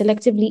by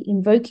selectively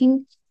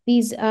invoking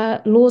these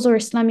laws or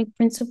Islamic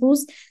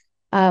principles.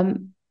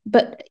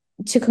 But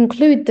to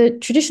conclude, the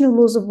traditional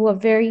laws of war are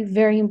very,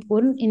 very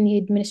important in the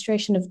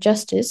administration of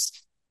justice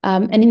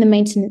and in the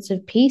maintenance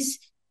of peace,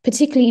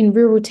 particularly in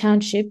rural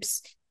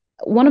townships.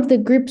 One of the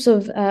groups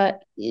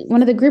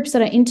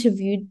that I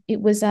interviewed,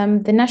 it was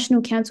the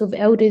National Council of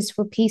Elders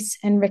for Peace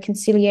and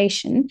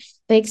Reconciliation.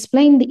 They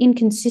explained the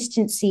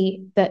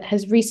inconsistency that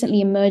has recently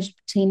emerged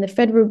between the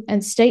federal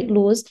and state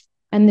laws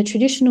and the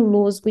traditional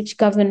laws which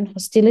govern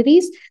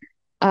hostilities.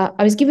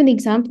 I was given the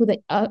example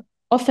that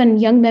often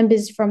young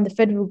members from the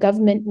federal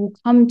government will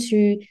come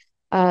to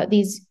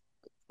these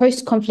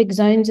post-conflict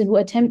zones and will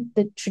attempt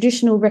the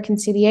traditional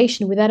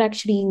reconciliation without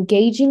actually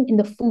engaging in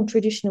the full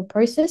traditional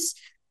process.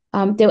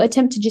 They'll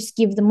attempt to just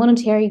give the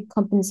monetary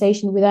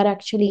compensation without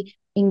actually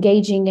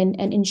engaging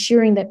and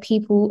ensuring that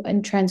people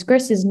and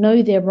transgressors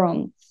know they're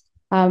wrong.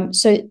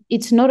 So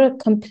it's not a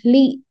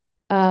complete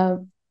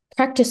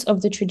practice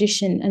of the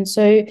tradition. And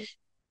so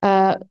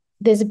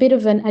there's a bit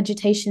of an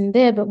agitation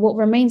there, but what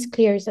remains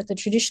clear is that the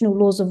traditional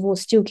laws of war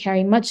still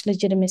carry much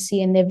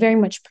legitimacy, and they're very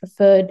much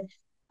preferred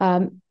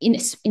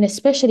in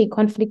especially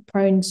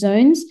conflict-prone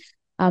zones.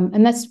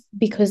 And that's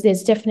because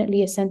there's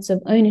definitely a sense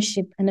of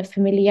ownership and a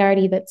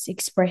familiarity that's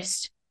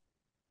expressed.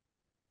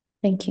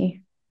 Thank you.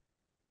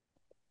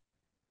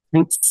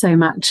 Thanks so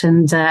much.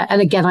 And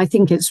again, I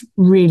think it's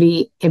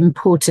really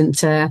important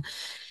to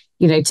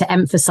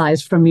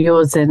emphasize from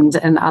yours and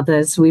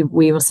others.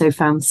 We also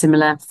found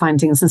similar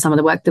findings in some of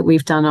the work that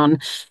we've done on,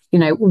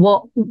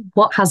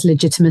 what has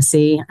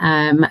legitimacy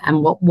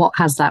and what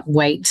has that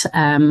weight,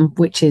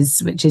 which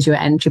is your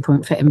entry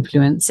point for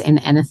influence in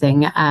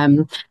anything,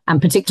 and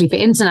particularly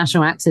for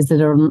international actors that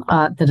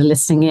are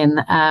listening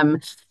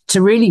in,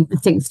 to really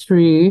think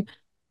through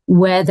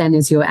where then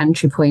is your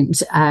entry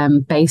point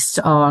based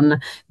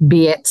on,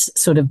 be it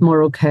sort of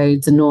moral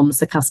codes, the norms,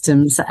 the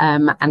customs,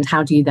 and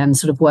how do you then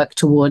sort of work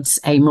towards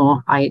a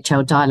more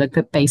IHL dialogue,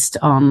 but based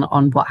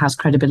on what has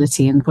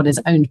credibility and what is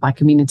owned by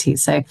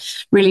communities? So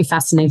really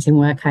fascinating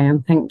work,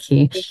 Ian. Thank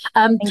you.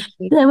 Thank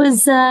you.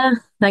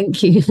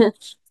 Thank you.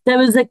 There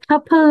was a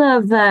couple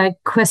of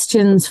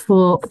questions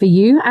for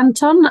you,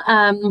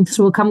 Anton.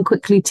 So we'll come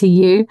quickly to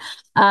you.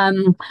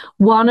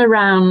 One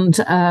around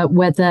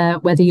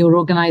whether your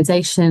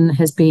organisation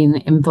has been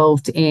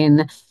involved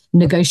in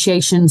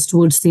negotiations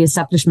towards the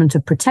establishment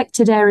of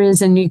protected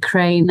areas in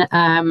Ukraine,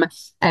 and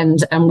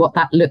what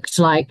that looked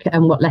like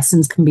and what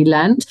lessons can be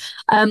learned.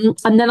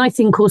 And then I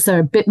think also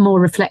a bit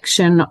more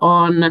reflection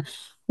on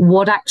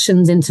what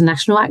actions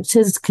international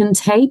actors can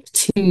take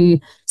to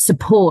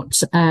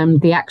support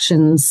the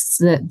actions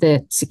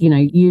that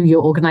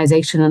your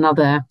organization and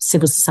other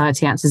civil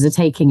society actors are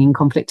taking in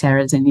conflict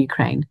areas in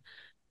Ukraine.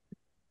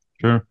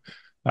 Sure.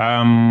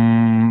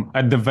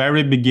 At the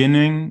very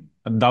beginning,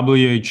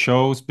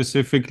 WHO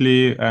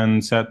specifically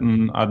and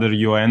certain other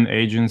UN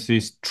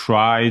agencies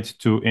tried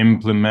to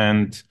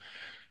implement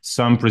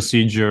some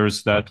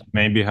procedures that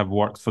maybe have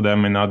worked for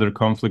them in other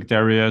conflict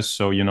areas.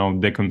 So,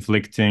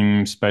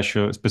 deconflicting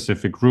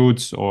specific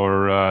routes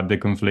or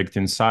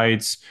deconflicting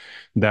sites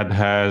that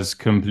has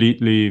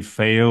completely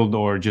failed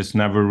or just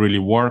never really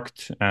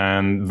worked.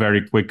 And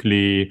very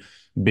quickly,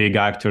 big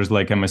actors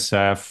like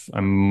MSF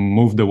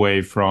moved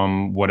away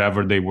from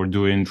whatever they were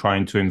doing,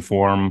 trying to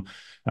inform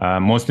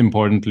most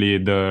importantly,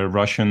 the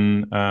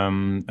Russian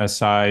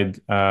side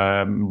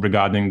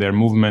regarding their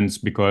movements,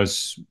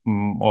 because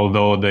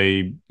although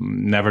they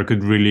never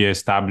could really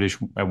establish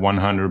a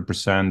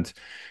 100%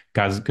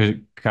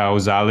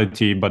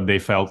 causality, but they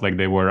felt like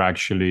they were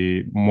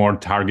actually more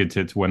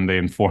targeted when they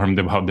informed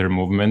about their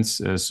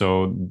movements.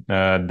 So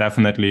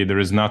definitely there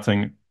is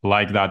nothing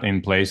like that in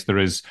place. There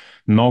is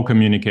no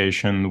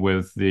communication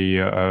with the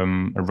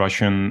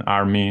Russian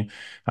army.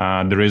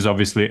 There is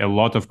obviously a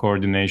lot of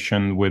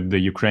coordination with the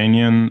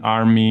Ukrainian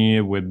army,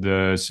 with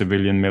the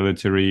civilian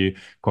military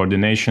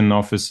coordination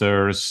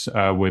officers,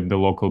 with the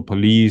local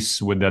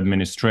police, with the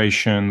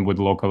administration, with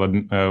local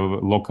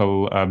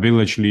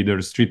village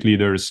leaders, street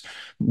leaders.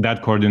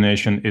 That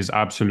coordination is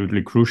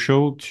absolutely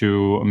crucial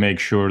to make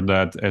sure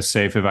that a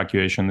safe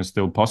evacuation is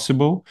still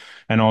possible.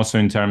 And also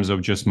in terms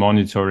of just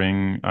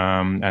monitoring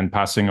and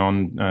passing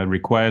on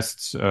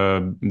requests,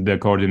 the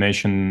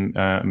coordination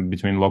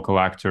between local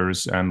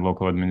actors and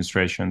local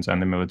administrations and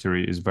the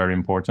military is very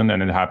important.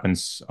 And it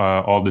happens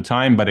all the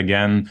time. But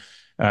again,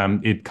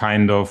 it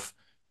kind of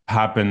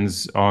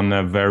happens on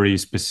a very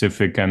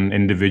specific and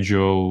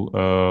individual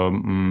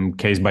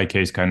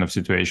case-by-case kind of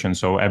situation.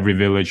 So every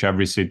village,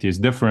 every city is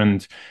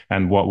different,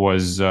 and what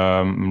was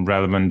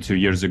relevant 2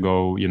 years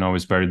ago,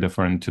 is very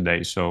different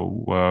today.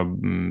 So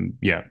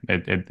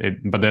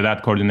but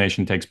that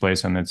coordination takes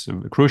place, and it's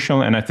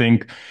crucial. And I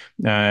think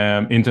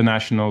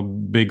international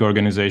big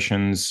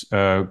organizations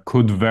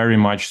could very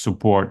much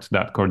support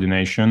that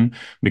coordination,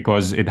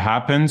 because it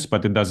happens,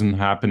 but it doesn't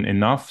happen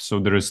enough. So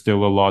there is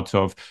still a lot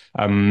of,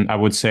 I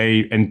would say,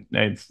 and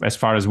as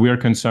far as we're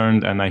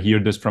concerned, and I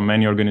hear this from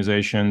many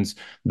organizations,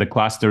 the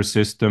cluster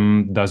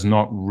system does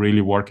not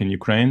really work in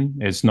Ukraine.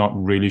 It's not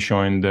really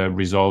showing the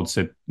results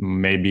it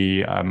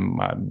maybe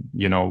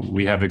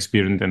we have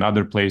experienced in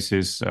other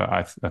places.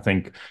 I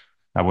think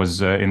I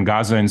was in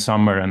Gaza in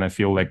summer, and I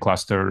feel like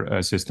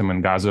cluster system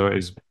in Gaza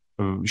is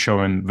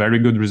showing very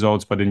good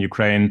results, but in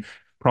Ukraine,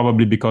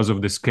 probably because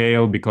of the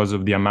scale, because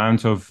of the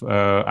amount of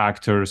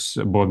actors,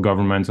 both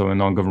governmental and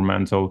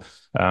non-governmental,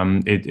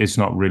 it's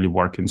not really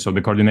working. So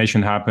the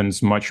coordination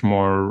happens much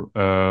more.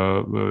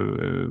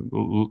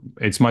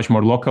 It's much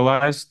more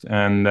localized,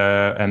 and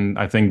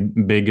I think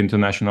big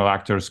international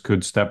actors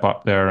could step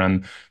up there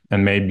and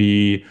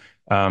maybe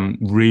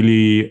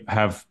really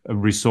have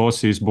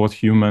resources, both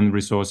human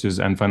resources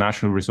and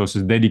financial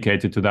resources,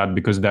 dedicated to that,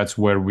 because that's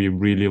where we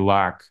really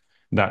lack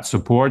that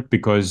support.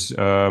 Because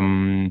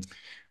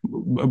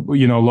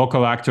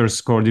local actors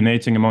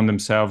coordinating among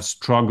themselves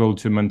struggle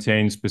to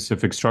maintain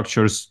specific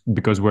structures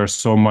because we're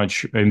so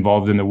much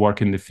involved in the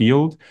work in the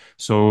field.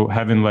 So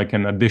having like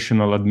an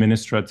additional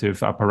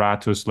administrative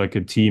apparatus, like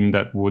a team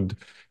that would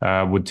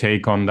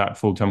take on that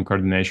full-time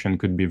coordination,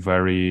 could be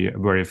very,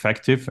 very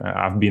effective.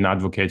 I've been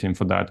advocating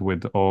for that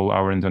with all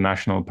our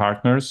international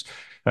partners,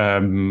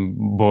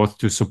 both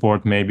to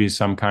support maybe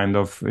some kind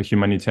of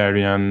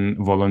humanitarian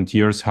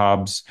volunteers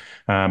hubs,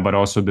 but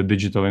also the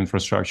digital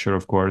infrastructure,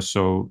 of course.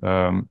 So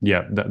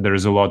there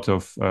is a lot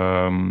of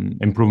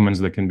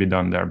improvements that can be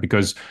done there,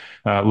 because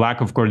lack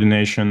of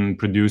coordination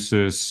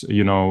produces,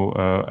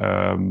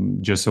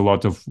 just a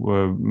lot of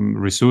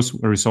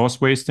resource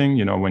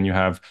wasting. When you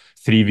have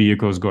 3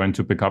 vehicles going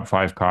to pick up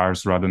 5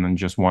 cars rather than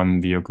just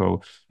 1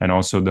 vehicle, and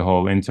also the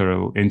whole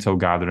intel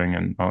gathering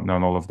and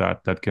all of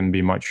that can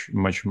be much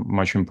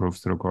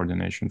improved through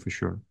coordination, for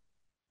sure.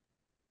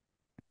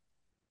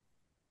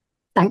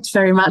 Thanks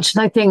very much.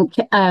 And I think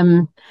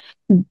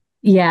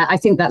Yeah, I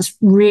think that's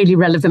really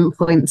relevant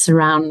points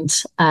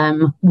around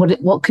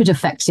what could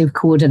effective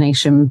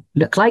coordination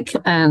look like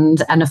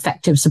and an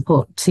effective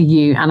support to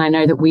you. And I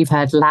know that we've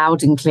heard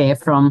loud and clear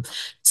from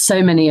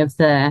so many of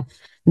the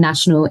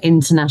national,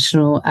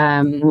 international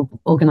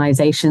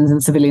organizations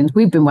and civilians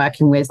we've been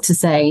working with to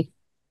say,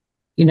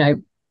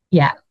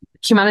 yeah,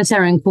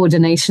 humanitarian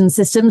coordination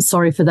systems,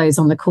 sorry for those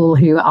on the call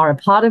who are a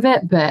part of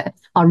it, but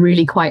are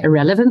really quite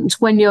irrelevant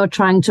when you're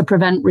trying to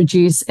prevent,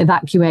 reduce,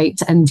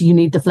 evacuate, and you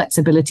need the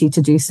flexibility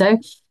to do so.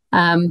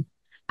 And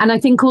I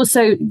think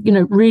also,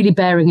 really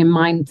bearing in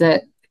mind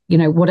that,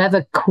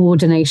 whatever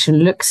coordination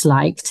looks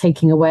like,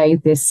 taking away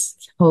this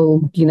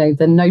whole,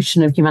 the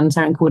notion of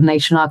humanitarian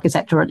coordination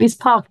architecture, or at least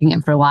parking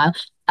it for a while,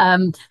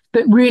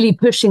 but really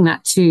pushing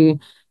that to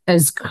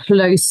as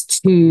close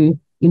to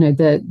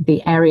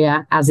the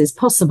area as is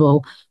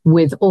possible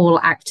with all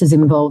actors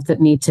involved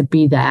that need to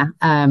be there,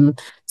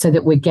 so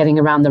that we're getting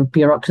around the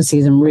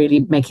bureaucracies and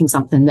really making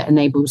something that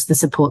enables the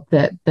support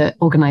that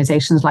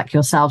organizations like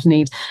yourselves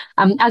need.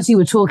 As you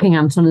were talking,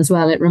 Anton, as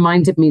well, it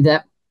reminded me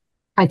that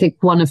I think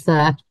one of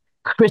the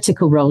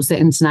critical roles that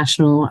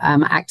international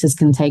actors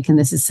can take, and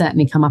this has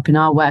certainly come up in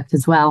our work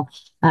as well,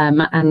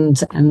 and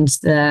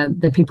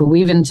the people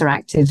we've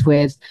interacted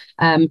with,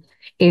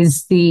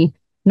 is the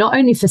not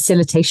only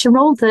facilitation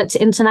role that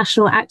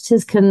international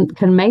actors can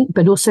make,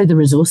 but also the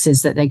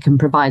resources that they can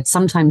provide.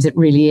 Sometimes it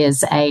really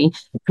is a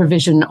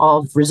provision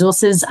of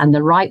resources and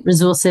the right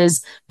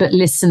resources, but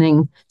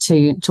listening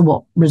to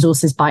what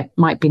resources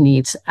might be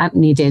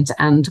needed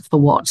and for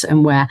what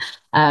and where.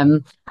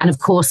 And of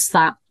course,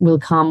 that will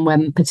come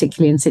when,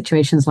 particularly in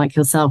situations like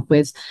yourself,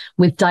 with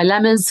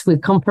dilemmas,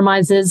 with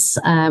compromises,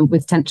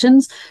 with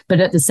tensions. But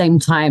at the same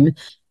time,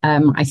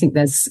 I think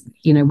there's,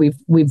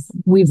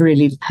 we've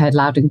really heard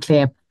loud and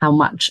clear how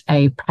much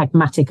a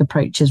pragmatic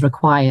approach is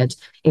required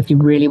if you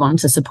really want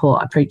to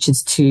support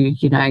approaches to,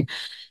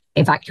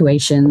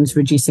 evacuations,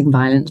 reducing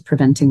violence,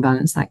 preventing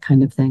violence, that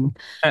kind of thing.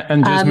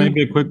 And just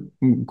maybe a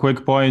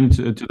quick point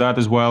to that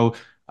as well.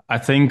 I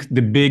think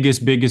the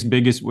biggest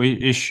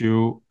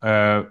issue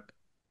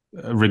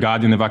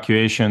regarding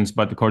evacuations,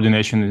 but the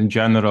coordination in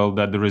general,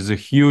 that there is a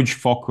huge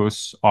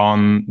focus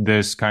on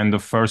this kind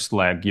of first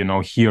leg,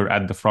 here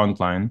at the front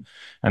line.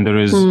 And there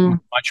is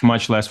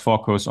much less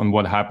focus on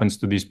what happens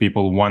to these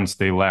people once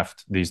they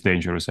left these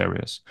dangerous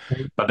areas.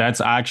 But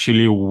that's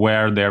actually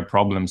where their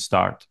problems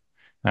start.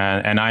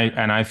 And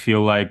I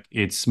feel like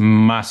it's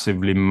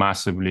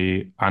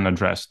massively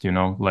unaddressed,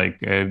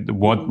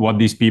 what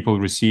these people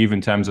receive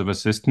in terms of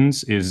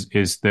assistance is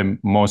the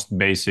most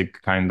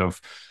basic kind of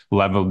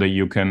level that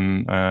you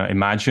can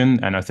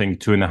imagine. And I think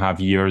 2.5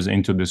 years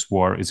into this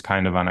war is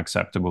kind of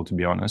unacceptable, to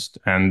be honest.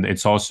 And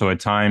it's also a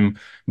time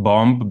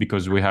bomb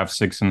because we have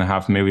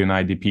 6.5 million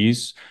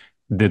IDPs,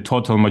 the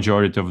total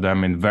majority of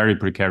them in very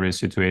precarious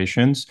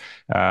situations.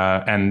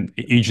 And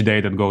each day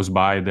that goes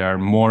by, they're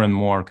more and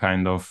more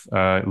kind of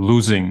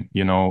losing,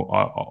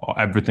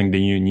 everything that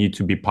you need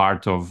to be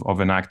part of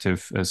an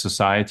active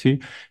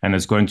society. And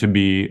it's going to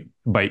be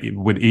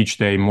with each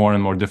day more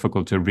and more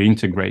difficult to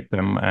reintegrate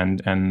them,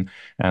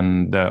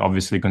 and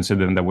obviously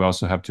considering that we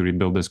also have to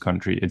rebuild this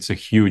country, it's a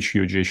huge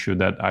issue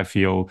that I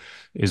feel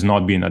is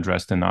not being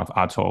addressed enough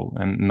at all,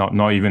 and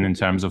not even in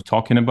terms of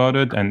talking about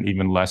it, and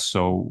even less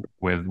so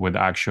with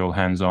actual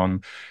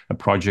hands-on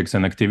projects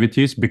and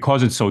activities,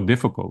 because it's so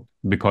difficult,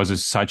 because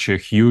it's such a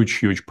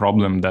huge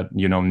problem that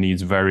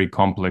needs very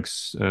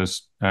complex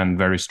and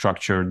very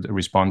structured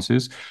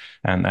responses,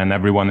 and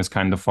everyone is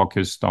kind of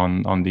focused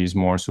on these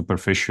more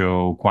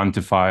superficial,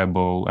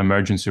 quantifiable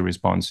emergency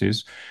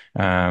responses.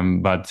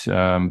 It's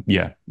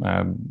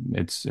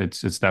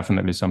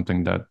definitely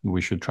something that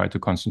we should try to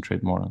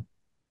concentrate more on.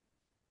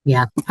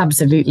 Yeah,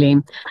 absolutely.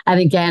 And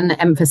again,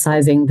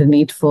 emphasizing the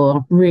need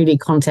for really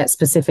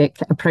context-specific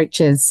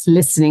approaches,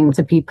 listening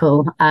to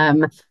people,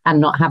 and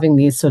not having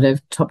these sort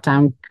of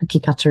top-down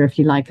cookie-cutter, if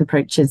you like,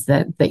 approaches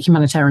that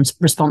humanitarian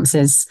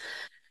responses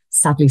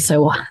sadly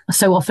so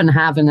often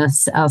have and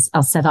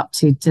are set up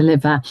to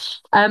deliver.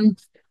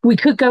 We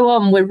could go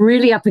on. We're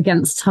really up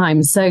against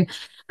time. So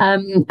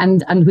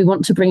and we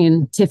want to bring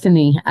in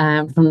Tiffany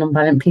from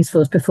Nonviolent Peace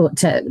Force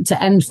to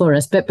end for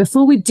us. But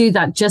before we do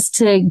that, just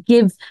to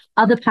give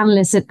other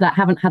panelists that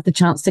haven't had the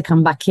chance to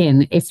come back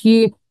in, if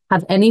you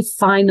have any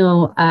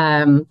final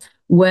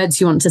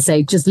words you want to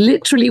say, just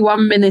literally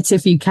 1 minute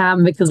if you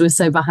can, because we're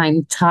so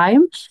behind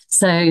time.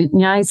 So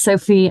Nyai,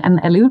 Sophie, and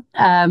Elu,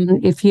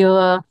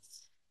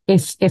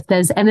 if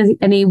there's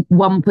any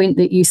one point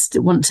that you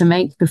want to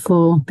make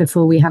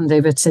before we hand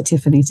over to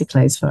Tiffany to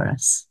close for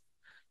us.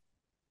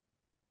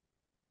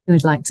 Who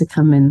would like to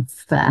come in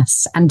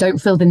first? And don't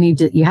feel the need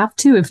that you have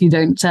to if you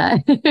don't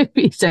if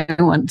you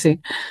don't want to.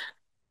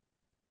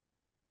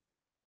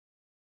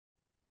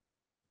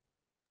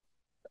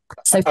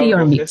 Sophie,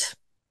 you're on mute.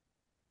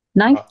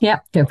 No? Yeah,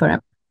 go for it.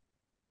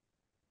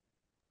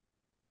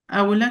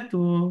 I would like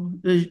to,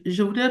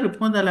 je voudrais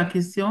répondre à la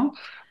question.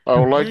 I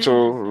would like to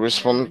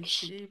respond.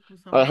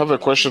 I have a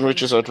question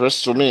which is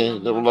addressed to me.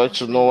 They would like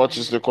to know what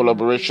is the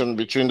collaboration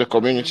between the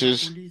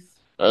communities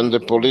and the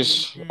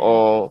police,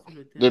 or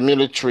the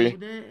military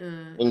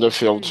in the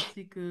field.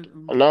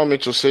 Allow me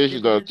to say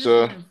that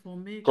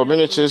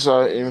communities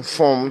are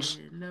informed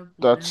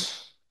that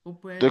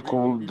they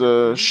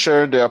could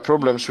share their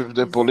problems with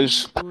the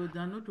police.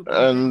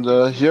 And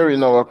here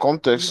in our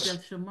context,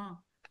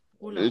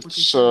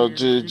 it's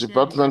the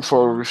Department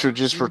for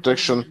Refugees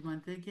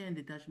Protection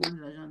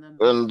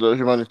and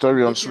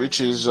Humanitarians, which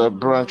is a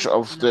branch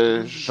of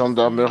the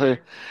gendarmerie.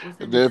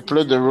 They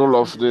play the role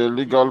of the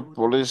legal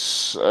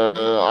police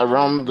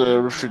around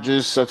the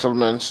refugee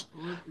settlements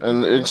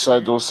and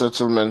inside those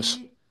settlements.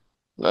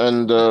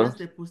 And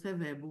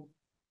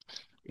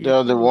they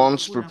are the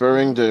ones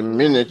preparing the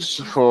minutes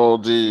for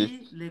the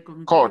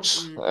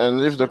courts.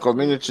 And if the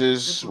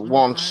communities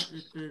want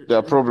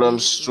their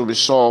problems to be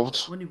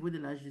solved at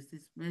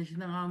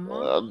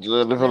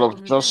the level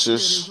of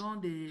justice,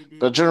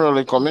 but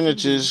generally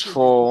communities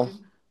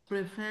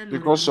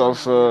because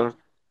of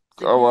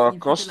our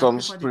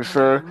customs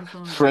prefer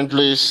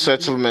friendly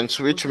settlements,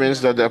 which means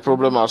that their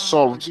problems are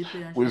solved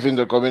within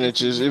the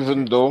communities,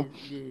 even though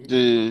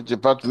the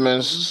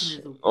departments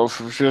of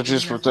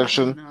refugees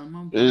protection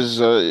is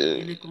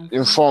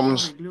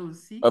informed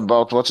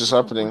about what is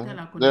happening.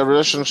 Their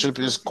relationship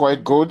is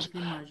quite good,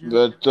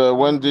 but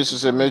when this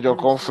is a major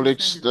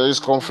conflict, these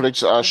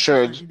conflicts are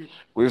shared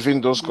within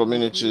those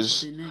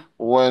communities.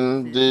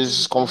 When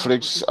these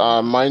conflicts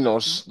are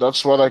minors,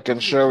 that's what I can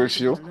share with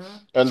you.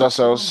 And as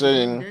I was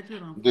saying,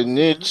 the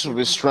need to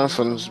be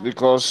strengthened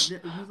because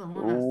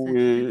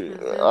we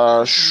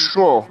are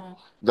sure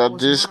that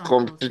these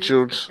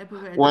constitute,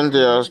 when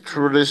they are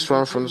truly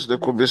strengthened, they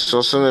could be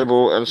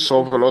sustainable and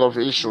solve a lot of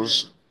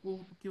issues.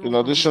 In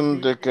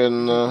addition, they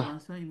can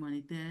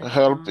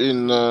help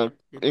in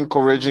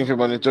encouraging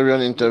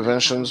humanitarian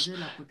interventions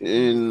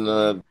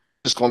in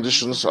these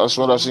conditions, as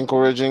well as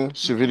encouraging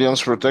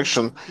civilians'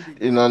 protection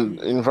in an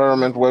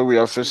environment where we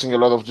are facing a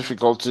lot of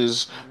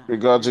difficulties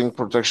regarding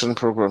protection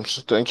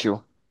programs. Thank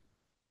you.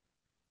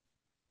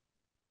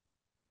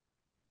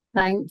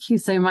 Thank you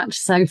so much,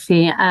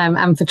 Sophie,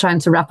 and for trying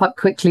to wrap up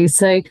quickly.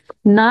 So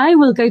now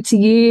we'll go to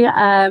you.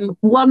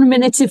 1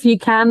 minute if you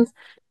can,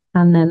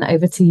 and then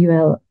over to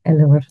you,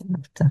 Elor,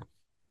 after.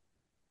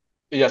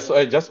 Yes, so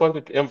I just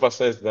wanted to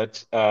emphasize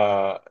that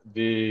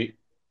the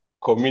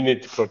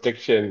community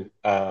protection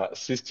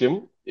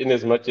system, in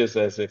as much as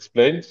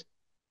explained,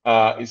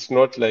 it's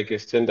not like a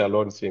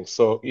standalone thing.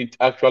 So it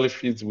actually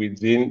fits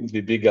within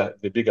the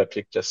bigger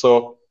picture.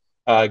 So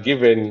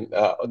given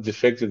the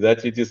fact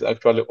that it is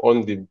actually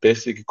on the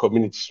basic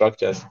community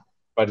structures,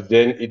 but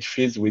then it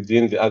fits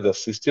within the other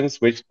systems,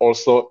 which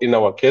also in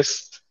our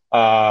case,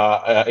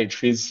 it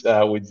fits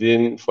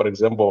within, for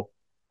example,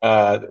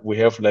 we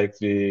have like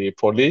the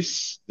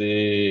police,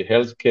 the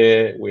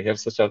healthcare, we have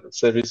social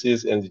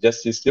services and the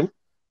justice system,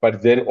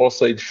 but then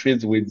also it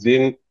fits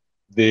within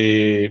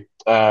the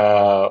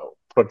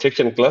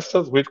protection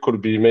clusters, which could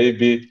be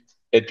maybe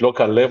at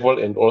local level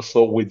and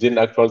also within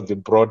actually the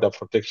broader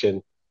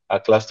protection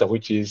cluster,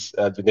 which is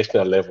the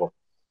national level.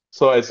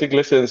 So I think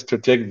lessons to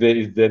take there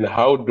is then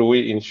how do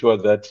we ensure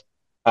that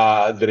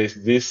there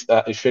is this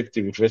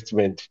effective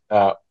investment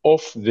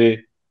of the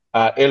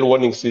early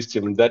warning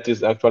system that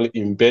is actually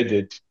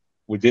embedded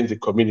within the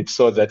community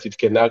so that it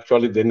can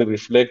actually then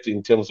reflect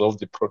in terms of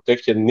the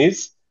protection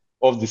needs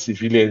of the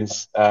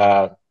civilians,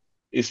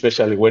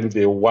 especially when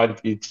they want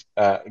it,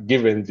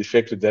 given the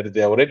fact that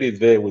they're already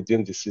there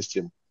within the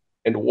system.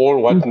 And all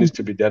what needs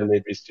to be done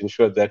maybe is to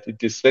ensure that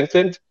it is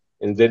strengthened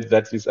and then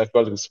that is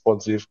actually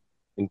responsive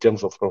in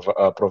terms of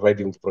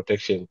providing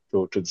protection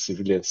to the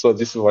civilians. So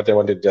this is what I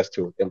wanted just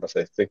to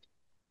emphasize. Thank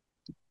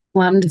you.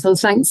 Wonderful.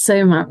 Thanks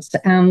so much.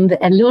 And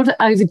Elor,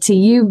 over to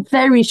you.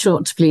 Very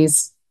short,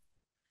 please.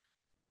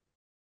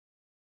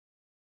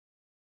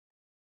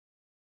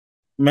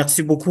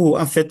 Merci beaucoup.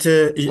 En fait,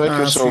 thank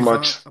you so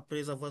much.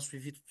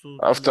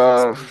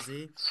 After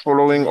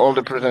following all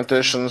the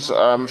presentations,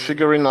 I'm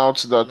figuring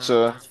out that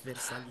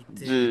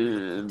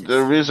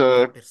there is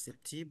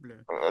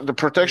the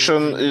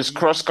protection is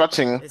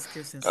cross-cutting,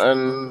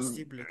 and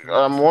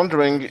I'm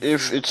wondering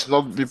if it's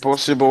not be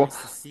possible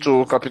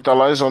to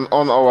capitalize on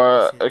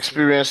our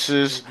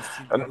experiences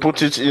and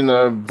put it in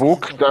a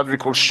book that we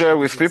could share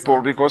with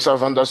people, because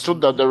I've understood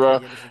that there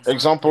are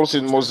examples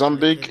in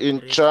Mozambique,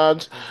 in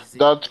Chad,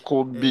 that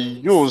could be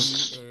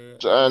used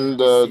and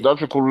that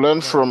we could learn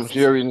from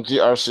here in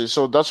DRC.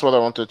 So that's what I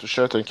wanted to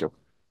share. Thank you.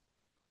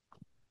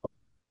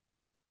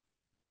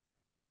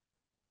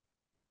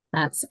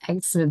 That's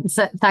excellent.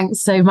 So,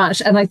 thanks so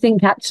much. And I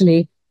think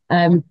actually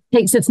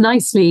takes us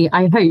nicely,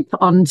 I hope,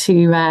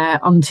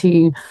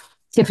 onto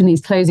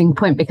Tiffany's closing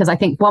point, because I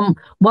think one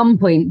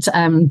point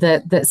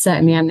that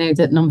certainly I know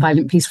that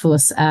Nonviolent Peace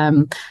Force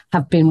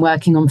have been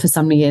working on for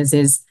some years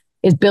is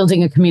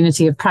building a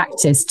community of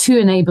practice to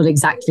enable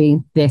exactly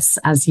this,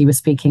 as you were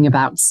speaking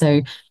about.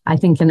 So I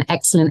think an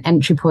excellent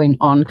entry point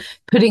on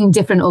putting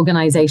different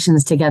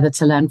organizations together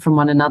to learn from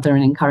one another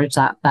and encourage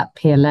that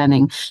peer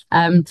learning.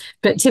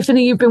 But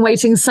Tiffany, you've been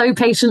waiting so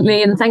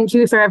patiently, and thank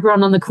you for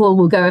everyone on the call.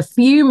 We'll go a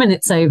few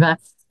minutes over,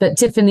 But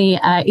Tiffany,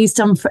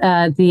 Easton,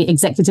 the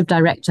Executive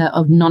Director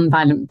of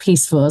Nonviolent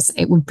Peace Force,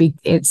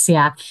 it's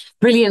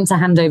brilliant to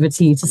hand over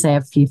to you to say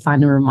a few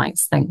final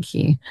remarks. Thank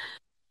you.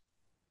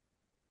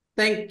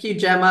 Thank you,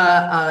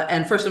 Gemma.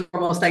 And first and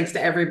foremost, thanks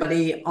to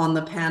everybody on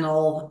the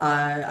panel.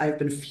 I've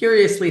been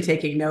furiously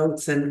taking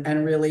notes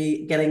and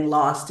really getting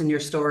lost in your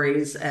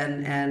stories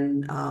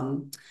and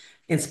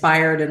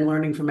inspired and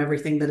learning from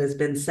everything that has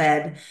been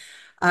said.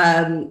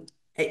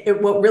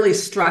 What really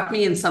struck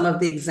me in some of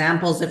the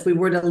examples, if we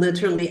were to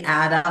literally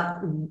add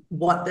up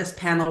what this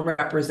panel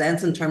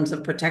represents in terms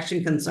of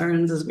protection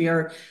concerns, is we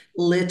are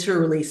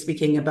literally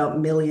speaking about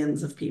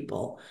millions of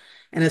people.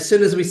 And as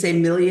soon as we say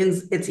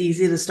millions, it's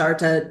easy to start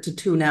to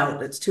tune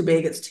out. It's too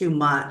big, it's too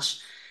much.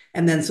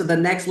 And then so the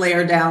next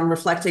layer down,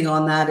 reflecting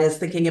on that, is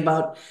thinking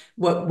about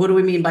what do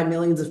we mean by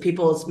millions of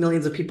people? It's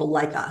millions of people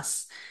like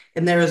us.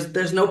 And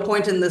there's no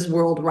point in this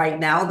world right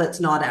now that's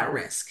not at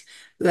risk.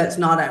 That's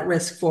not at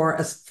risk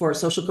for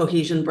social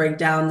cohesion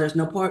breakdown. There's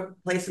no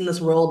place in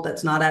this world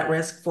that's not at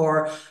risk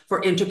for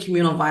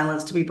intercommunal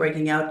violence to be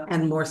breaking out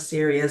and more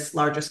serious,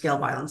 larger scale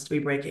violence to be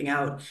breaking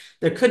out.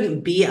 There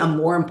couldn't be a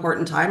more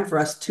important time for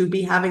us to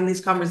be having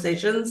these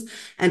conversations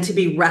and to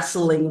be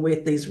wrestling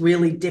with these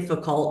really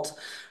difficult,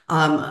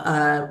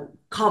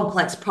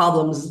 complex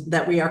problems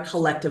that we are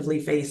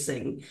collectively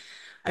facing.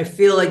 I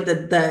feel like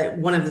that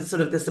one of the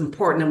sort of this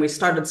important, and we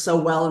started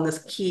so well in this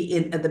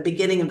at the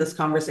beginning of this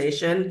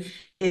conversation,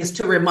 is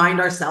to remind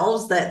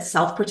ourselves that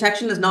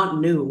self-protection is not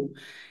new.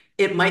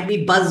 It might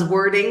be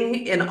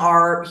buzzwording in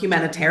our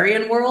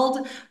humanitarian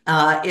world,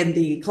 in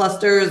the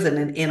clusters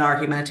and in our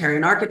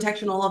humanitarian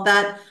architecture and all of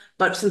that.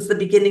 But since the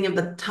beginning of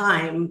the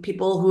time,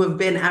 people who have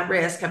been at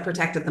risk have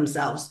protected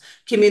themselves.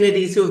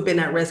 Communities who have been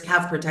at risk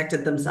have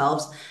protected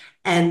themselves.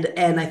 And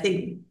I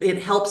think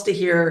it helps to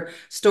hear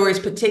stories,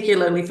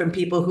 particularly from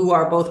people who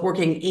are both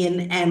working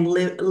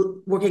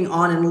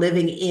on and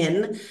living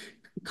in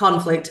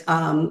conflict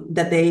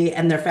that they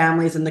and their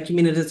families and the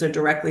communities are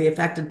directly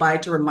affected by,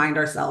 to remind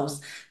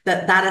ourselves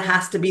that it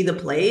has to be the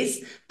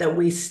place that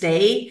we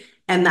stay,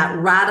 and that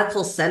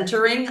radical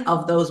centering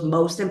of those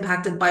most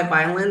impacted by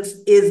violence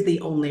is the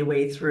only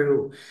way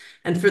through.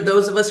 And for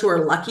those of us who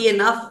are lucky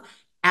enough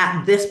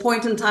at this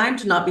point in time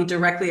to not be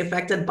directly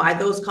affected by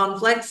those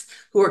conflicts,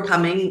 who are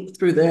coming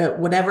through the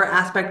whatever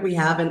aspect we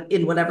have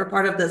in whatever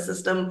part of the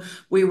system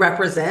we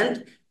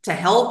represent, to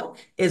help,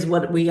 is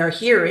what we are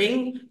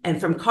hearing,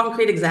 and from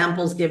concrete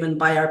examples given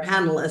by our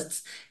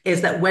panelists, is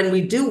that when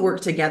we do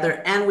work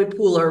together and we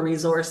pool our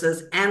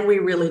resources and we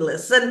really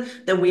listen,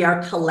 that we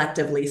are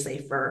collectively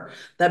safer.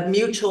 That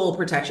mutual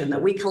protection,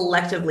 that we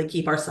collectively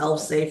keep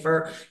ourselves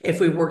safer if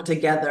we work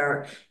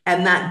together.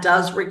 And that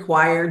does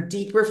require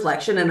deep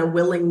reflection and a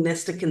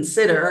willingness to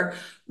consider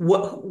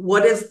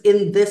what is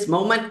in this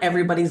moment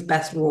everybody's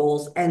best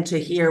roles. And to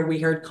hear, we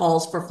heard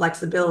calls for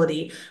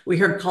flexibility, we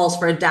heard calls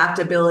for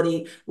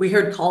adaptability, we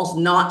heard calls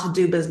not to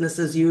do business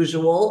as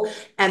usual,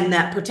 and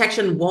that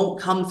protection won't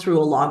come through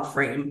a log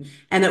frame,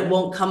 and it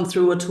won't come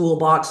through a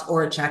toolbox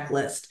or a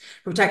checklist.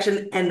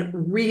 Protection and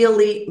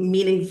really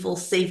meaningful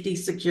safety,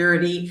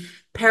 security,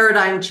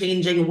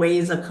 paradigm-changing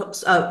ways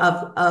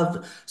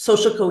of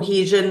social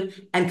cohesion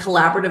and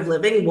collaborative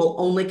living will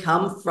only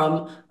come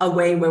from a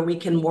way where we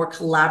can more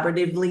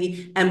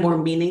collaboratively and more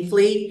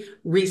meaningfully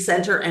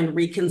recenter and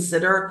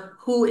reconsider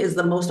who is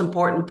the most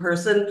important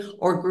person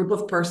or group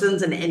of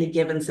persons in any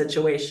given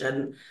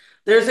situation.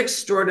 There's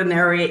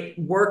extraordinary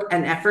work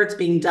and efforts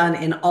being done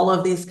in all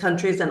of these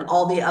countries and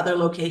all the other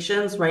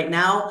locations right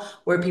now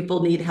where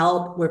people need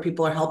help, where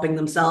people are helping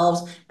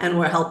themselves, and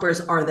where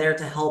helpers are there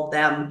to help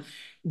them.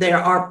 There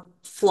are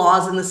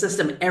flaws in the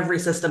system. Every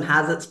system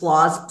has its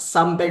flaws,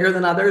 some bigger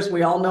than others.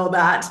 We all know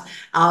that.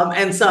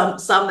 And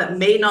some that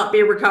may not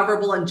be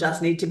recoverable and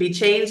just need to be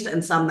changed,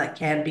 and some that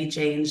can be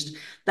changed.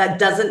 That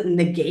doesn't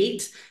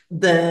negate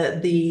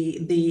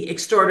the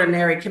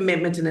extraordinary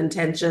commitment and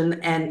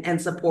intention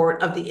and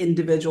support of the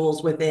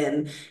individuals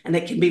within. And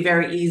it can be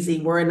very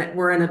easy.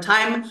 We're in a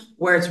time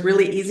where it's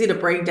really easy to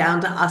break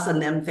down to us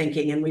and them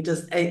thinking. And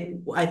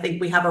I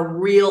think we have a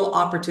real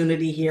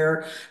opportunity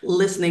here,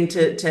 listening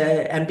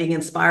to and being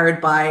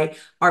inspired by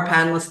our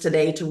panelists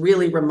today, to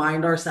really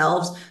remind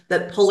ourselves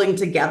that pulling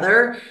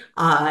together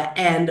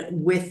and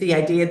with the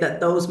idea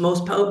that those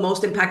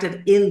most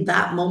impacted in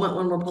that moment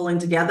when we're pulling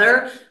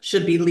together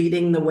should be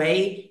leading the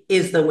way,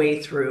 is the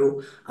way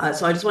through.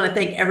 So I just want to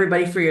thank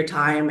everybody for your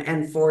time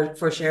and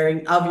for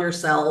sharing of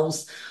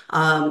yourselves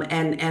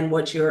and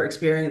what your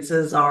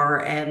experiences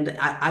are. And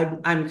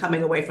I'm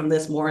coming away from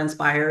this more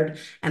inspired,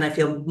 and I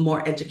feel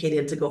more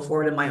educated to go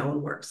forward in my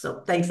own work.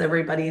 So thanks,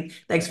 everybody.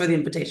 Thanks for the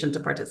invitation to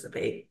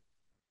participate.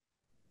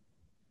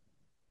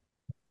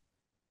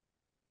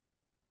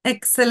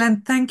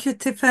 Excellent. Thank you,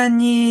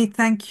 Tiffany.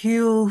 Thank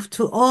you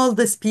to all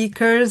the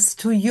speakers.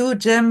 To you,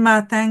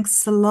 Gemma,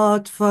 thanks a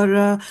lot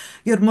for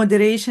your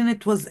moderation.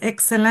 It was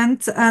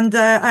excellent. And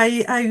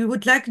I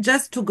would like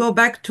just to go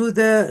back to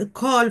the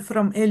call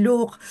from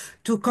Elour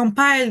to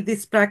compile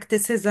these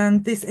practices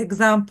and these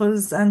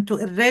examples and to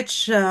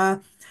enrich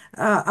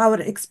our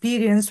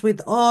experience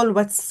with all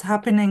what's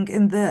happening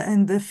in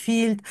the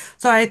field.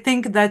 So I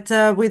think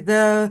that with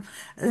the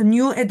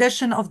new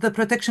edition of the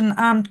Protection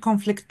Armed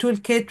Conflict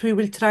Toolkit, we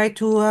will try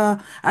to,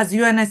 as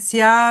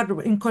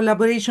UNHCR, in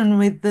collaboration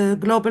with the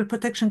Global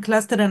Protection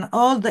Cluster and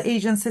all the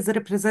agencies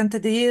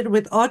represented here,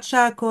 with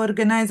OCHA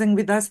co-organizing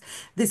with us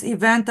this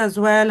event as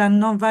well,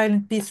 and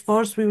Nonviolent Peace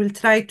Force, we will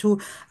try to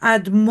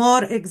add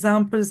more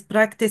examples,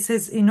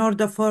 practices, in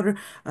order for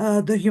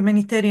the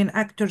humanitarian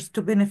actors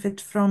to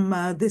benefit from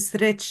this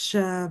rich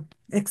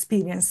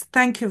experience.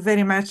 Thank you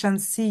very much,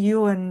 and see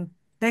you in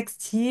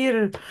next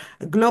year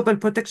Global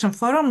Protection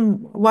Forum,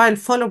 while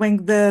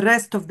following the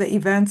rest of the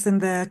events in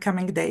the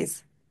coming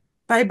days.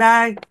 Bye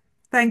bye.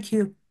 Thank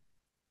you.